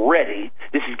everybody ready.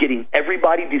 This is getting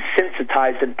everybody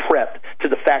desensitized and prepped to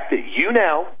the fact that you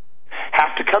now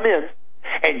have to come in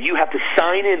and you have to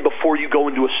sign in before you go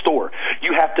into a store.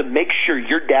 You have to make sure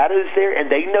your data is there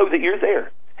and they know that you're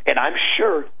there. And I'm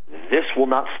sure this will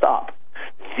not stop.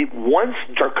 Once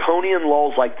draconian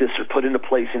laws like this are put into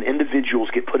place and individuals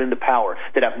get put into power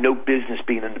that have no business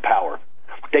being into power,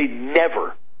 they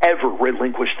never, ever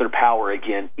relinquish their power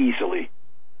again easily.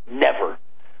 Never.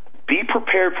 Be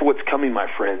prepared for what's coming, my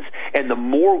friends. And the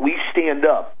more we stand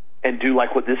up and do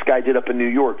like what this guy did up in New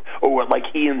York, or what like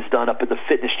Ian's done up at the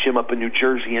fitness gym up in New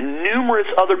Jersey, and numerous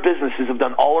other businesses have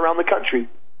done all around the country,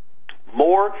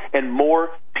 more and more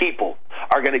people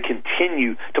are going to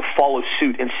continue to follow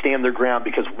suit and stand their ground,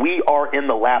 because we are in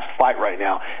the last fight right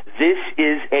now. This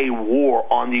is a war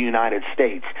on the United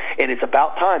States, and it's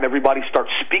about time everybody starts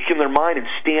speaking their mind and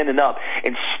standing up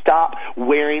and stop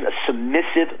wearing a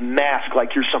submissive mask like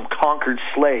you're some conquered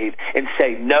slave and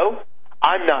say, no,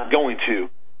 I'm not going to.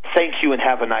 Thank you and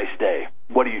have a nice day.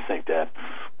 What do you think, Dad?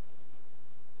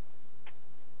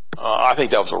 I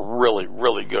think that was a really,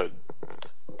 really good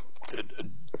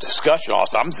discussion,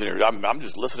 Austin. I'm sitting here, I'm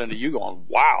just listening to you going,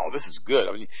 wow, this is good.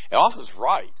 I mean, and Austin's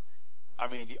right. I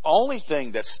mean, the only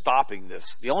thing that's stopping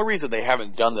this, the only reason they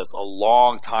haven't done this a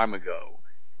long time ago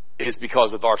is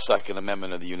because of our Second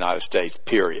Amendment of the United States,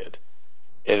 period.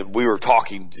 And we were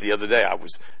talking the other day, I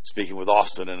was speaking with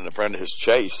Austin and a friend of his,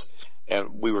 Chase,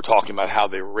 and we were talking about how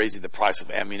they were raising the price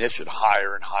of ammunition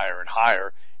higher and higher and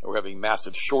higher, and we're having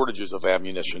massive shortages of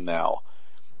ammunition now.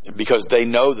 Because they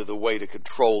know that the way to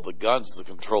control the guns is to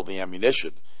control the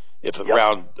ammunition. If a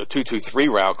round, a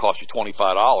 .223 round costs you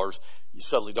 $25, you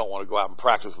suddenly don't want to go out and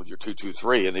practice with your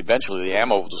 .223, and eventually the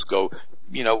ammo will just go,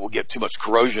 will get too much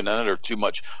corrosion in it, or too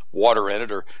much water in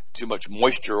it, or too much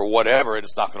moisture or whatever, and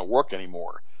it's not going to work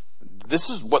anymore.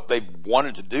 This is what they've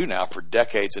wanted to do now for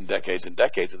decades and decades and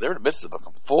decades, and they're in the midst of a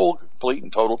full, complete,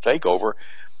 and total takeover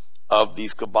of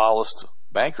these Kabbalist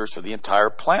bankers for the entire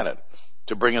planet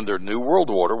to bring in their new world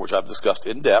order, which I've discussed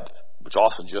in depth, which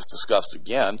Austin just discussed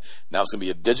again. Now it's going to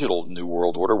be a digital new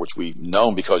world order, which we've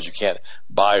known because you can't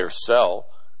buy or sell.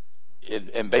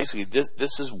 And basically,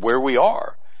 this is where we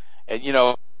are. And, you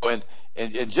know, and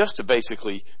just to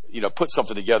basically, you know, put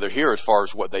something together here as far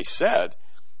as what they said,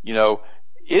 you know,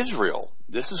 Israel,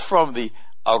 this is from the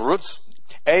Arutz,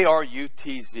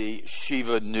 A-R-U-T-Z,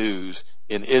 Shiva News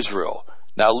in Israel.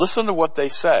 Now listen to what they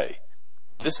say.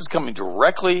 This is coming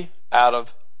directly out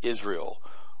of Israel.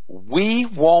 We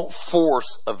won't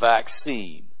force a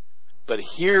vaccine, but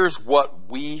here's what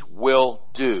we will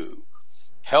do.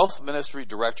 Health Ministry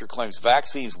Director claims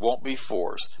vaccines won't be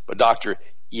forced, but Dr.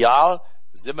 Eyal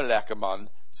Zimmerman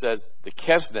says the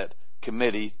Knesset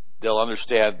committee, they'll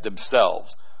understand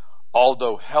themselves.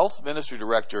 Although Health Ministry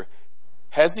Director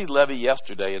Hezi Levy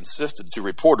yesterday insisted to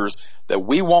reporters that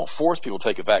we won't force people to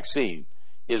take a vaccine,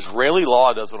 Israeli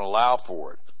law doesn't allow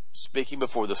for it. Speaking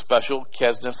before the special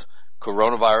Knesset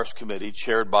Coronavirus Committee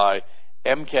chaired by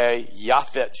MK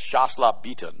Yafet Shasla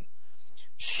Beaton,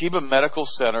 Sheba Medical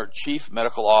Center Chief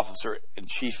Medical Officer and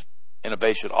Chief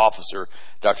Innovation Officer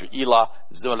Dr. Eyal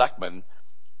Zimmerman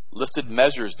listed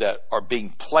measures that are being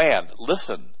planned,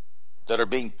 that are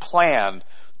being planned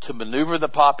to maneuver the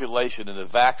population into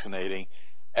vaccinating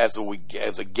as a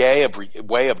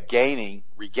way of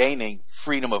regaining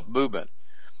freedom of movement.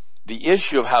 The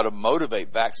issue of how to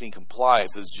motivate vaccine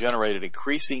compliance has generated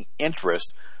increasing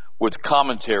interest with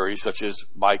commentaries such as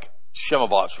Mike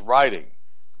Shemovott's writing.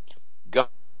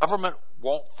 Government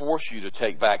won't force you to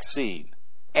take vaccine.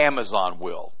 Amazon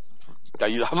will. Now,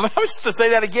 I'm going to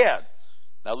say that again.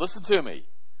 Now listen to me.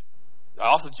 I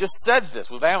also just said this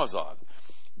with Amazon.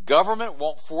 Government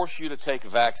won't force you to take a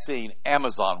vaccine.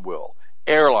 Amazon will.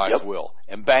 Airlines will.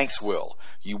 And banks will.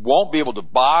 You won't be able to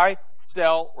buy,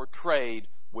 sell, or trade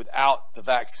without the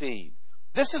vaccine.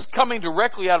 This is coming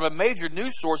directly out of a major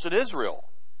news source in Israel.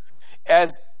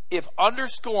 As if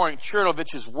underscoring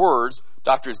Chernovich's words,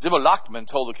 Dr. Zimmerman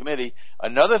told the committee,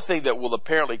 another thing that will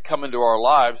apparently come into our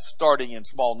lives starting in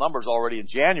small numbers already in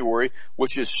January,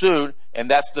 which is soon, and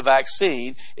that's the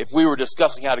vaccine. If we were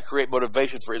discussing how to create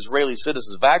motivations for Israeli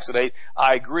citizens to vaccinate,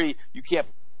 I agree, you can't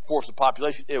force the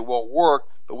population, it won't work,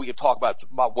 but we can talk about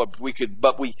what we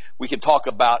can talk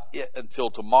about it until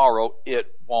tomorrow,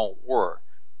 it won't work.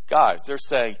 Guys, they're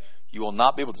saying you will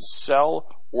not be able to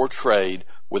sell or trade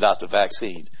without the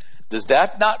vaccine. Does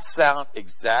that not sound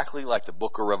exactly like the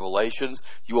book of Revelations?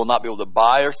 You will not be able to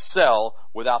buy or sell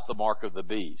without the mark of the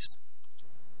beast.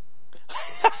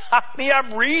 I mean,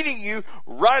 I'm reading you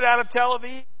right out of Tel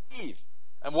Aviv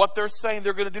and what they're saying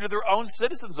they're going to do to their own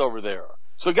citizens over there.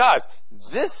 So guys,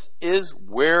 this is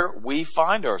where we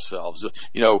find ourselves.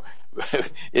 You know,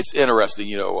 it's interesting,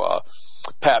 you know,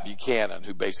 Pat Buchanan,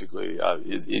 who basically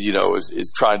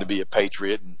is trying to be a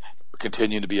patriot and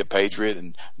continuing to be a patriot,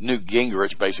 and Newt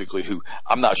Gingrich, basically, who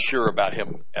I'm not sure about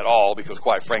him at all, because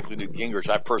quite frankly, Newt Gingrich,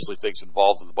 I personally think, is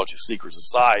involved in a bunch of secret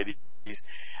societies.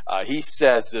 He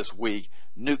says this week,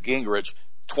 Newt Gingrich,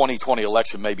 2020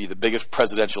 election may be the biggest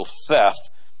presidential theft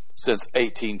since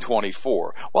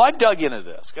 1824. Well, I dug into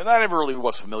this because I never really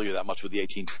was familiar that much with the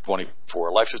 1824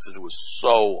 election, since it was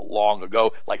so long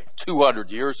ago, like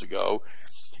 200 years ago.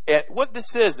 And what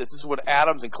this is when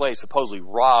Adams and Clay supposedly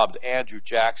robbed Andrew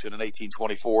Jackson in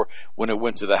 1824 when it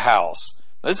went to the House.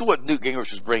 Now, this is what Newt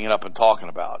Gingrich is bringing up and talking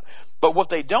about. But what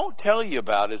they don't tell you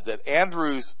about is that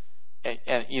Andrews and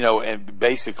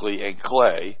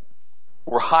Clay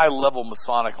were high-level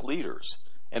Masonic leaders,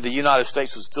 and the United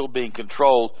States was still being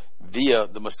controlled via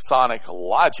the Masonic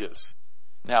lodges.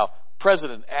 Now,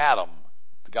 President Adams,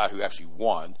 the guy who actually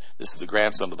won, this is the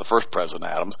grandson of the first President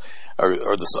Adams,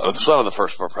 or the son of the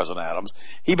first President Adams,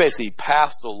 he basically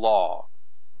passed a law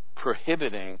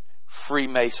prohibiting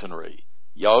Freemasonry.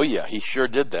 Oh yeah, he sure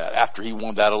did that after he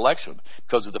won that election,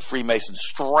 because of the Freemason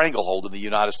stranglehold in the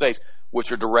United States,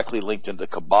 which are directly linked into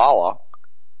Kabbalah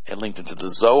and linked into the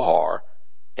Zohar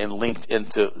and linked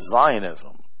into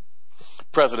Zionism.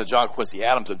 President John Quincy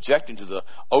Adams, objecting to the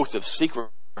oath of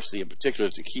secrecy, in particular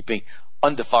to keeping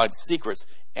undefined secrets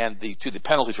and to the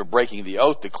penalties for breaking the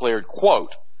oath, declared,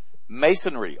 quote,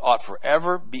 Masonry ought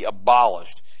forever be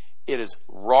abolished. It is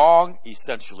wrong,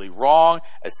 essentially wrong,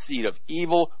 a seed of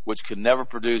evil which can never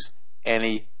produce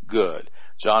any good.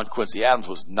 John Quincy Adams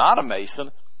was not a Mason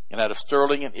and had a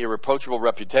sterling and irreproachable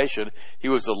reputation. He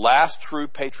was the last true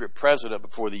patriot president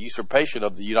before the usurpation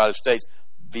of the United States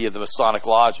via the Masonic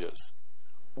lodges.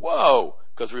 Whoa!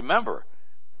 Because remember,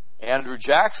 Andrew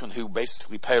Jackson, who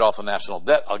basically paid off the national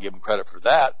debt, I'll give him credit for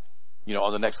that. You know,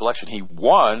 on the next election, he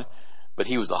won, but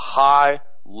he was a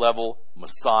high-level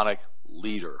Masonic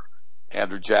leader,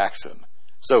 Andrew Jackson.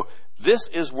 So this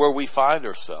is where we find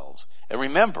ourselves. And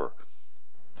remember,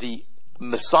 the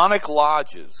Masonic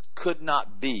lodges could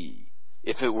not be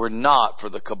if it were not for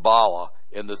the Kabbalah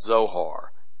and the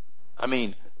Zohar. I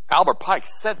mean, Albert Pike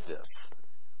said this.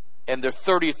 And their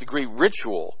 30th degree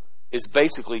ritual is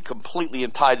basically completely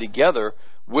tied together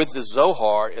with the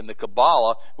Zohar and the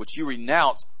Kabbalah, which you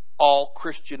renounce all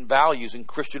Christian values and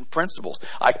Christian principles.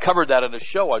 I covered that in a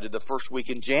show I did the first week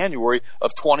in January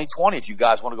of 2020. If you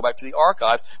guys want to go back to the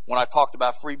archives, when I talked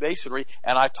about Freemasonry,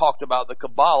 and I talked about the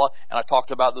Kabbalah, and I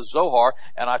talked about the Zohar,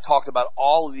 and I talked about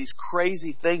all of these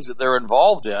crazy things that they're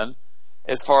involved in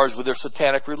as far as with their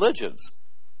satanic religions.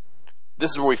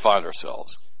 This is where we find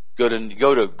ourselves. Go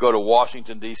to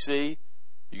Washington, D.C.,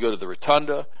 you go to the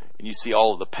Rotunda, and you see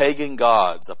all of the pagan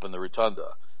gods up in the Rotunda.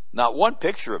 Not one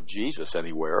picture of Jesus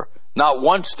anywhere. Not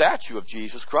one statue of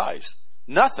Jesus Christ.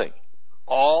 Nothing.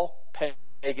 All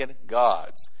pagan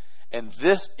gods. And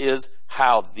this is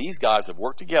how these guys have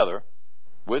worked together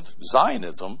with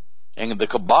Zionism and the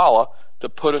Kabbalah to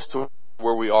put us to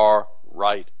where we are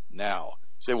right now.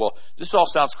 You say, well, this all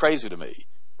sounds crazy to me.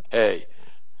 Hey,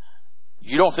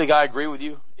 you don't think I agree with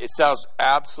you? It sounds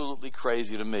absolutely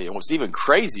crazy to me. And what's even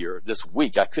crazier this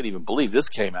week, I couldn't even believe this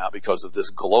came out because of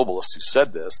this globalist who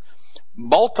said this.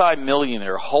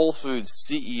 Multi-millionaire Whole Foods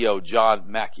CEO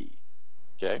John Mackey,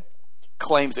 okay,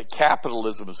 claims that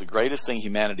capitalism is the greatest thing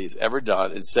humanity has ever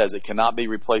done and says it cannot be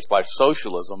replaced by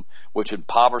socialism, which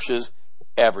impoverishes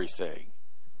everything.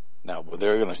 Now,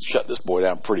 they're going to shut this boy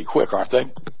down pretty quick, aren't they?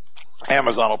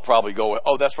 Amazon will probably go,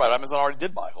 oh, that's right, Amazon already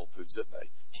did buy Whole Foods, didn't they?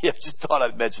 Yeah, just thought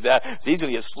I'd mention that. So he's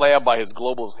going to get slammed by his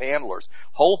globalist handlers.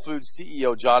 Whole Foods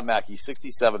CEO John Mackey,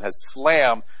 67, has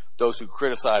slammed those who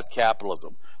criticize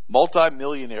capitalism.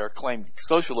 Multi-millionaire claimed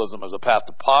socialism as a path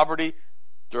to poverty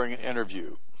during an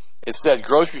interview. It said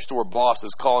grocery store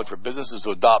bosses calling for businesses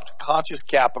to adopt conscious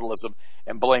capitalism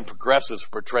and blame progressives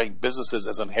for portraying businesses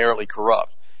as inherently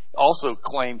corrupt. Also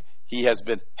claimed he has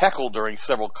been heckled during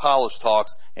several college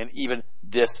talks and even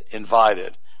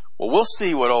disinvited. Well, we'll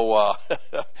see what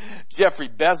Jeffrey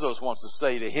Bezos wants to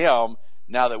say to him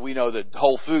now that we know that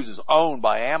Whole Foods is owned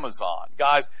by Amazon.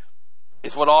 Guys,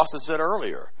 it's what Austin said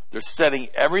earlier. They're setting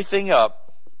everything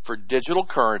up for digital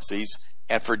currencies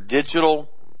and for digital,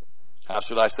 how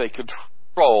should I say,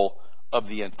 control of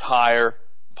the entire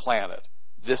planet.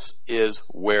 This is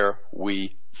where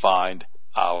we find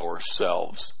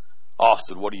ourselves.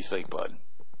 Austin, what do you think, bud?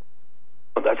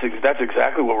 That's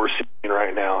exactly what we're seeing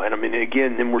right now. And I mean,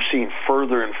 again, then we're seeing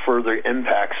further and further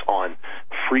impacts on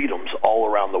freedoms all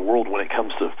around the world when it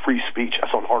comes to free speech. I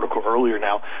saw an article earlier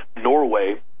now.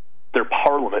 Norway, their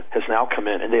parliament has now come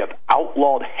in and they have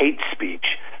outlawed hate speech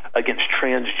against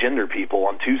transgender people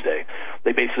on Tuesday.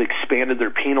 They basically expanded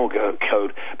their penal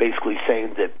code, basically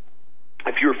saying that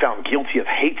if you're found guilty of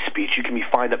hate speech, you can be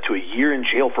fined up to a year in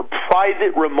jail for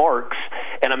private remarks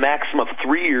and a maximum of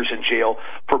 3 years in jail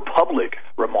for public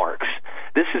remarks.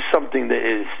 This is something that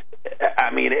is,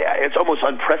 I mean, it's almost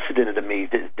unprecedented to me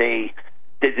that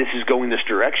this is going this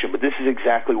direction, but this is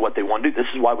exactly what they want to do.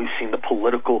 This is why we've seen the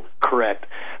political correct,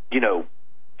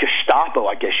 Gestapo,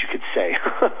 I guess you could say,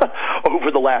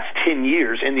 over the last 10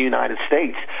 years in the United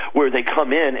States, where they come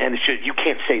in and it's just, you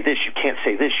can't say this, you can't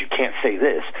say this, you can't say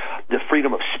this. The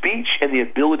freedom of speech and the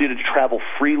ability to travel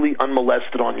freely,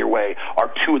 unmolested on your way are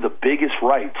two of the biggest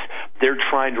rights they're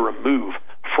trying to remove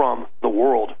from the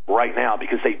world right now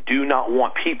because they do not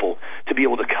want people to be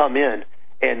able to come in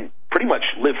and pretty much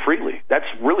live freely. That's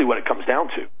really what it comes down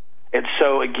to. And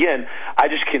so, again, I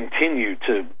just continue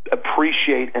to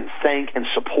appreciate and thank and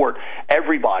support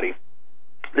everybody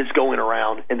that's going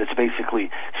around and that's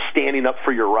basically standing up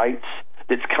for your rights,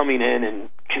 that's coming in and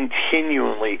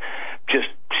continually just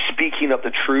speaking up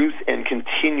the truth and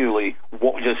continually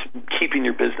just keeping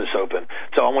your business open.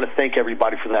 So I want to thank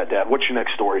everybody for that, Dad. What's your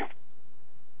next story?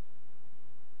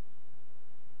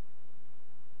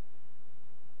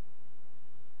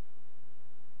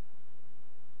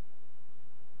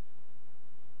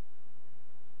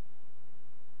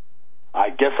 I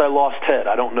guess I lost Ted.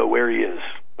 I don't know where he is.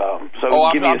 I'm sorry,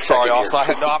 Austin.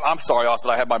 I'm sorry,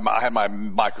 Austin. I had my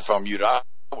microphone muted. I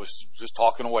was just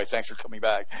talking away. Thanks for coming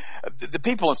back. The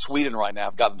people in Sweden right now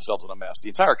have got themselves in a mess. The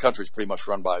entire country is pretty much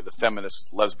run by the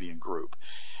feminist lesbian group,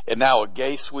 and now a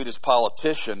gay Swedish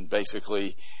politician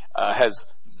basically has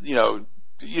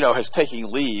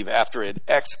taken leave after an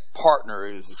ex-partner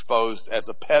is exposed as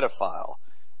a pedophile.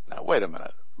 Now, wait a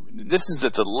minute. This is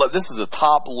the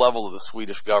top level of the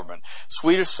Swedish government.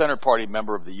 Swedish Center Party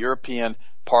member of the European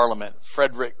Parliament,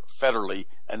 Fredrik Federley,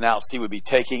 announced he would be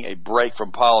taking a break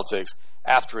from politics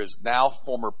after his now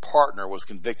former partner was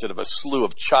convicted of a slew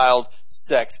of child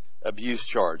sex abuse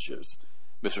charges.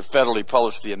 Mr. Federley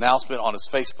published the announcement on his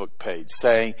Facebook page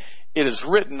saying, "It is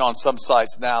written on some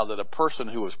sites now that a person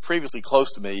who was previously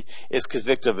close to me is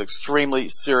convicted of extremely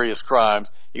serious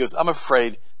crimes." He goes, "I'm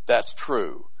afraid that's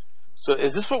true." So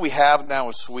is this what we have now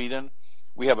in Sweden?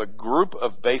 We have a group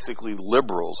of basically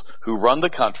liberals who run the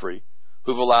country,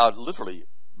 who've allowed literally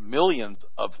millions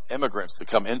of immigrants to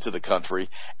come into the country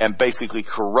and basically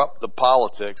corrupt the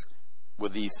politics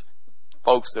with these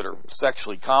folks that are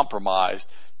sexually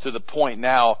compromised, to the point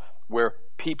now where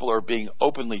people are being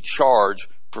openly charged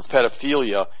for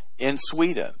pedophilia in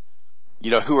Sweden,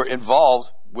 who are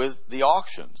involved with the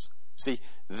auctions. See,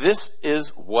 this is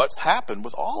what's happened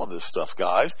with all of this stuff,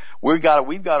 guys. We've got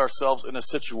ourselves in a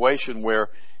situation where,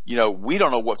 we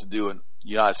don't know what to do in the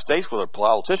United States with our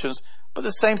politicians, but the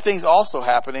same thing's also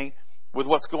happening with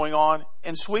what's going on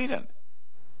in Sweden.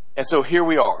 And so here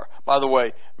we are. By the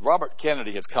way, Robert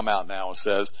Kennedy has come out now and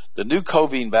says the new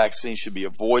COVID vaccine should be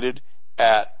avoided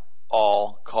at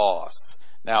all costs.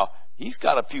 Now, he's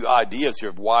got a few ideas here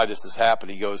of why this is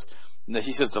happening.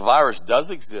 He says the virus does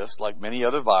exist like many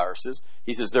other viruses.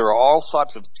 He says there are all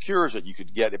sorts of cures that you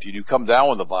could get if you do come down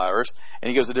with the virus. And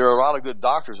he goes, there are a lot of good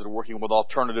doctors that are working with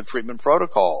alternative treatment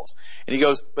protocols. And he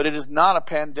goes, but it is not a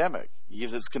pandemic. He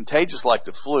says it's contagious like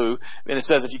the flu. And it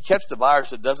says if you catch the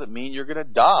virus, it doesn't mean you're going to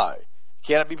die.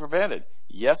 Can it be prevented?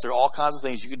 Yes, there are all kinds of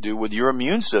things you can do with your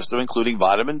immune system, including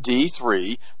vitamin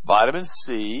D3, vitamin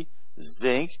C,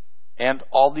 zinc, and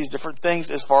all these different things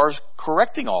as far as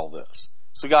correcting all this.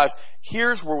 So guys,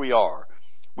 here's where we are.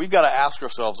 We've got to ask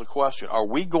ourselves a question. Are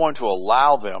we going to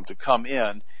allow them to come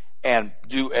in and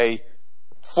do a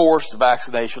forced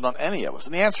vaccination on any of us?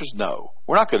 And the answer is no.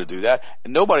 We're not going to do that.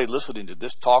 And nobody listening to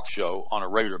this talk show on a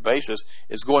regular basis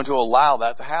is going to allow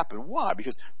that to happen. Why?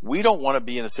 Because we don't want to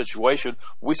be in a situation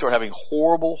where we start having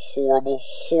horrible, horrible,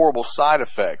 horrible side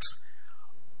effects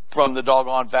from the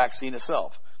doggone vaccine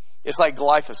itself. It's like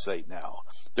glyphosate now.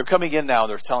 They're coming in now and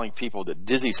they're telling people that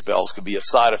dizzy spells could be a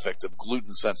side effect of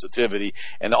gluten sensitivity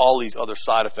and all these other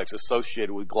side effects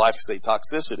associated with glyphosate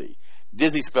toxicity.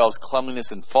 Dizzy spells,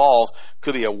 clumsiness, and falls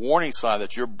could be a warning sign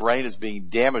that your brain is being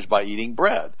damaged by eating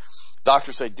bread.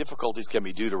 Doctors say difficulties can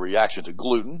be due to reaction to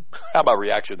gluten. How about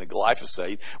reaction to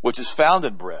glyphosate, which is found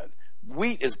in bread?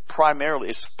 Wheat is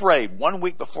sprayed 1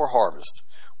 week before harvest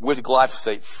with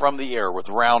glyphosate from the air with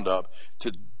Roundup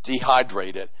to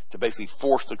dehydrate it, to basically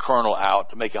force the kernel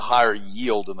out to make a higher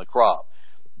yield in the crop.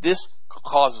 This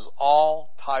causes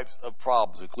all types of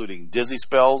problems, including dizzy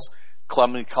spells,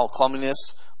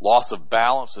 clumsiness, loss of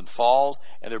balance, and falls,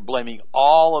 and they're blaming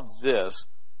all of this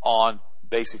on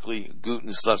basically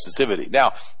gluten sensitivity.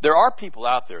 Now, there are people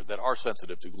out there that are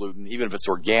sensitive to gluten, even if it's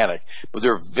organic, but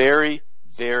they're very,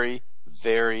 very,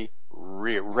 very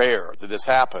rare that this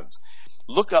happens.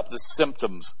 Look up the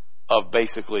symptoms of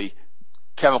basically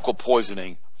chemical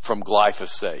poisoning from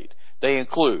glyphosate. They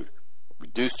include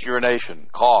reduced urination,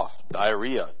 cough,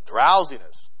 diarrhea,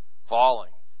 drowsiness,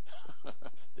 falling.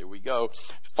 There we go.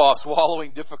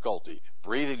 Swallowing difficulty,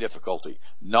 breathing difficulty,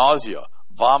 nausea,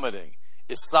 vomiting,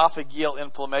 esophageal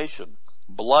inflammation,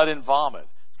 blood and vomit,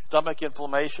 stomach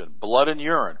inflammation, blood and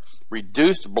urine,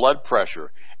 reduced blood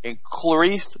pressure,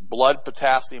 increased blood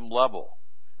potassium level.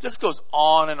 This goes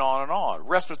on and on and on.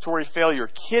 Respiratory failure,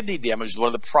 kidney damage is one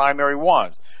of the primary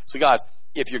ones. So guys,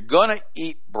 if you're going to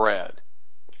eat bread,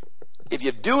 if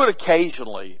you do it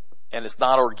occasionally and it's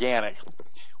not organic,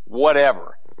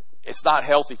 whatever, it's not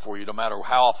healthy for you no matter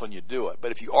how often you do it. But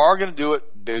if you are going to do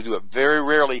it very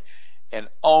rarely, and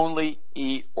only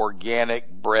eat organic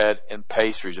bread and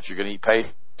pastries if you're going to eat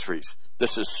pastries.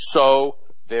 This is so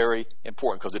very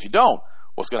important, because if you don't,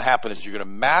 what's going to happen is you're going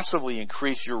to massively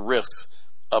increase your risks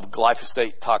of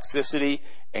glyphosate toxicity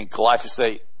and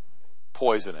glyphosate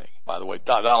poisoning. By the way,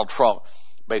 Donald Trump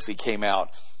basically came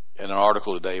out in an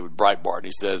article today with Breitbart, and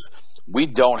he says, we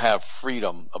don't have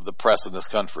freedom of the press in this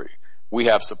country. We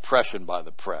have suppression by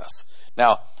the press.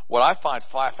 Now, what I find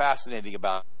fascinating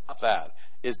about that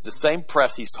is the same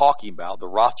press he's talking about, the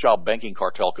Rothschild banking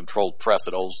cartel controlled press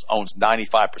that owns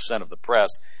 95% of the press,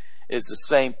 is the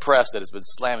same press that has been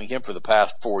slamming him for the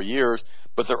past 4 years,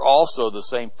 but they're also the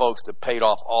same folks that paid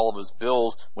off all of his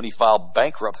bills when he filed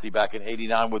bankruptcy back in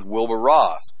 '89 with Wilbur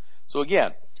Ross. So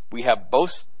again, we have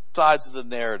both sides of the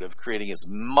narrative creating as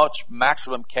much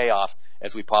maximum chaos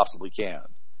as we possibly can.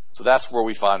 So that's where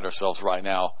we find ourselves right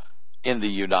now in the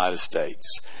United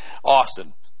States.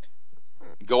 Austin,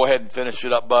 go ahead and finish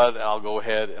it up, bud, and I'll go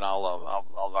ahead and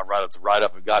I'll write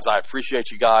up. And guys, I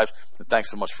appreciate you guys, and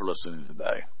thanks so much for listening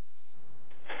today.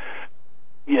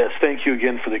 Yes, thank you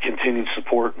again for the continued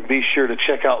support. Be sure to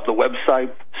check out the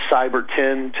website, Cyber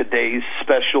 10, today's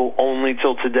special only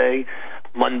till today,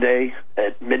 Monday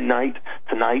at midnight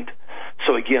to tonight.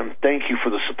 So again, thank you for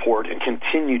the support, and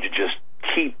continue to just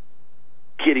keep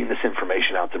getting this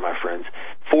information out there, my friends.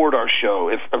 Forward our show.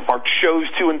 If our show's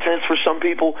too intense for some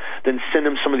people, then send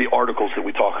them some of the articles that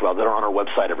we talk about that are on our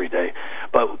website every day.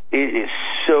 But it is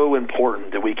so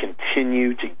important that we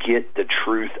continue to get the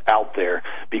truth out there,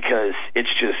 because it's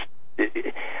just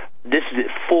this is a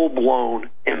full-blown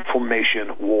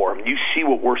information war. I mean, you see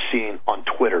what we're seeing on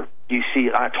Twitter. You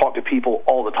see, I talk to people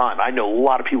all the time. I know a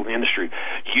lot of people in the industry,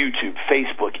 YouTube,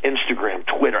 Facebook, Instagram,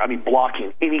 Twitter,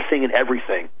 blocking anything and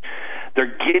everything.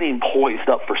 They're getting poised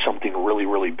up for something really,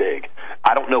 really big.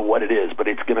 I don't know what it is, but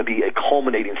it's going to be a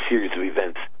culminating series of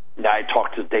events. Now, I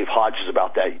talked to Dave Hodges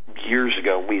about that years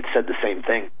ago, and we had said the same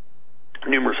thing.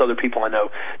 Numerous other people I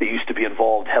know that used to be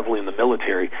involved heavily in the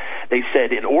military, they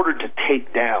said in order to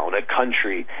take down a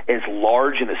country as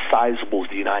large and as sizable as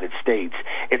the United States,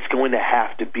 it's going to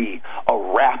have to be a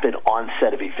rapid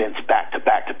onset of events back to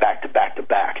back to back to back to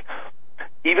back.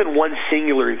 Even one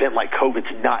singular event like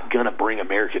COVID's not going to bring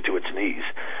America to its knees.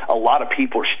 A lot of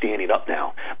people are standing up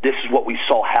now. This is what we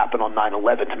saw happen on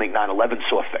 9/11 to make 9/11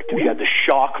 so effective. You had the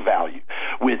shock value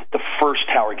with the first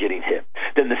tower getting hit,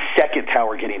 then the second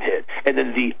tower getting hit, and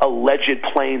then the alleged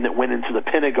plane that went into the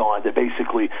Pentagon that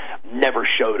basically never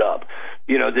showed up.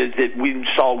 You know, that we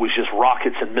saw was just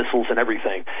rockets and missiles and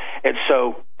everything. And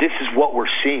so this is what we're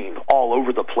seeing all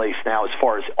over the place now as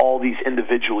far as all these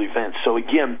individual events. So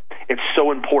again, it's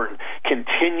so important.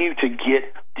 Continue to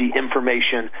get the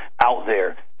information out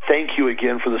there. Thank you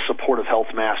again for the support of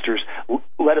Health Masters.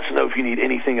 Let us know if you need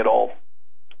anything at all.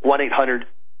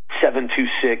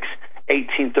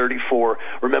 1-800-726-1834.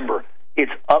 Remember,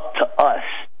 it's up to us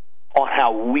on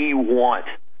how we want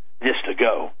this to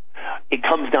go. It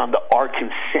comes down to our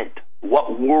consent,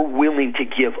 what we're willing to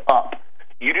give up.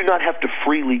 You do not have to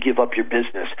freely give up your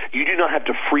business. You do not have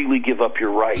to freely give up your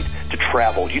right to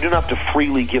travel. You do not have to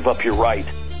freely give up your right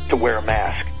to wear a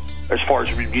mask. As far as,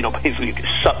 basically you can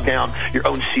suck down your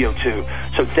own CO2.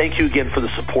 So thank you again for the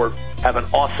support. Have an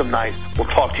awesome night. We'll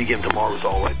talk to you again tomorrow as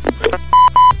always.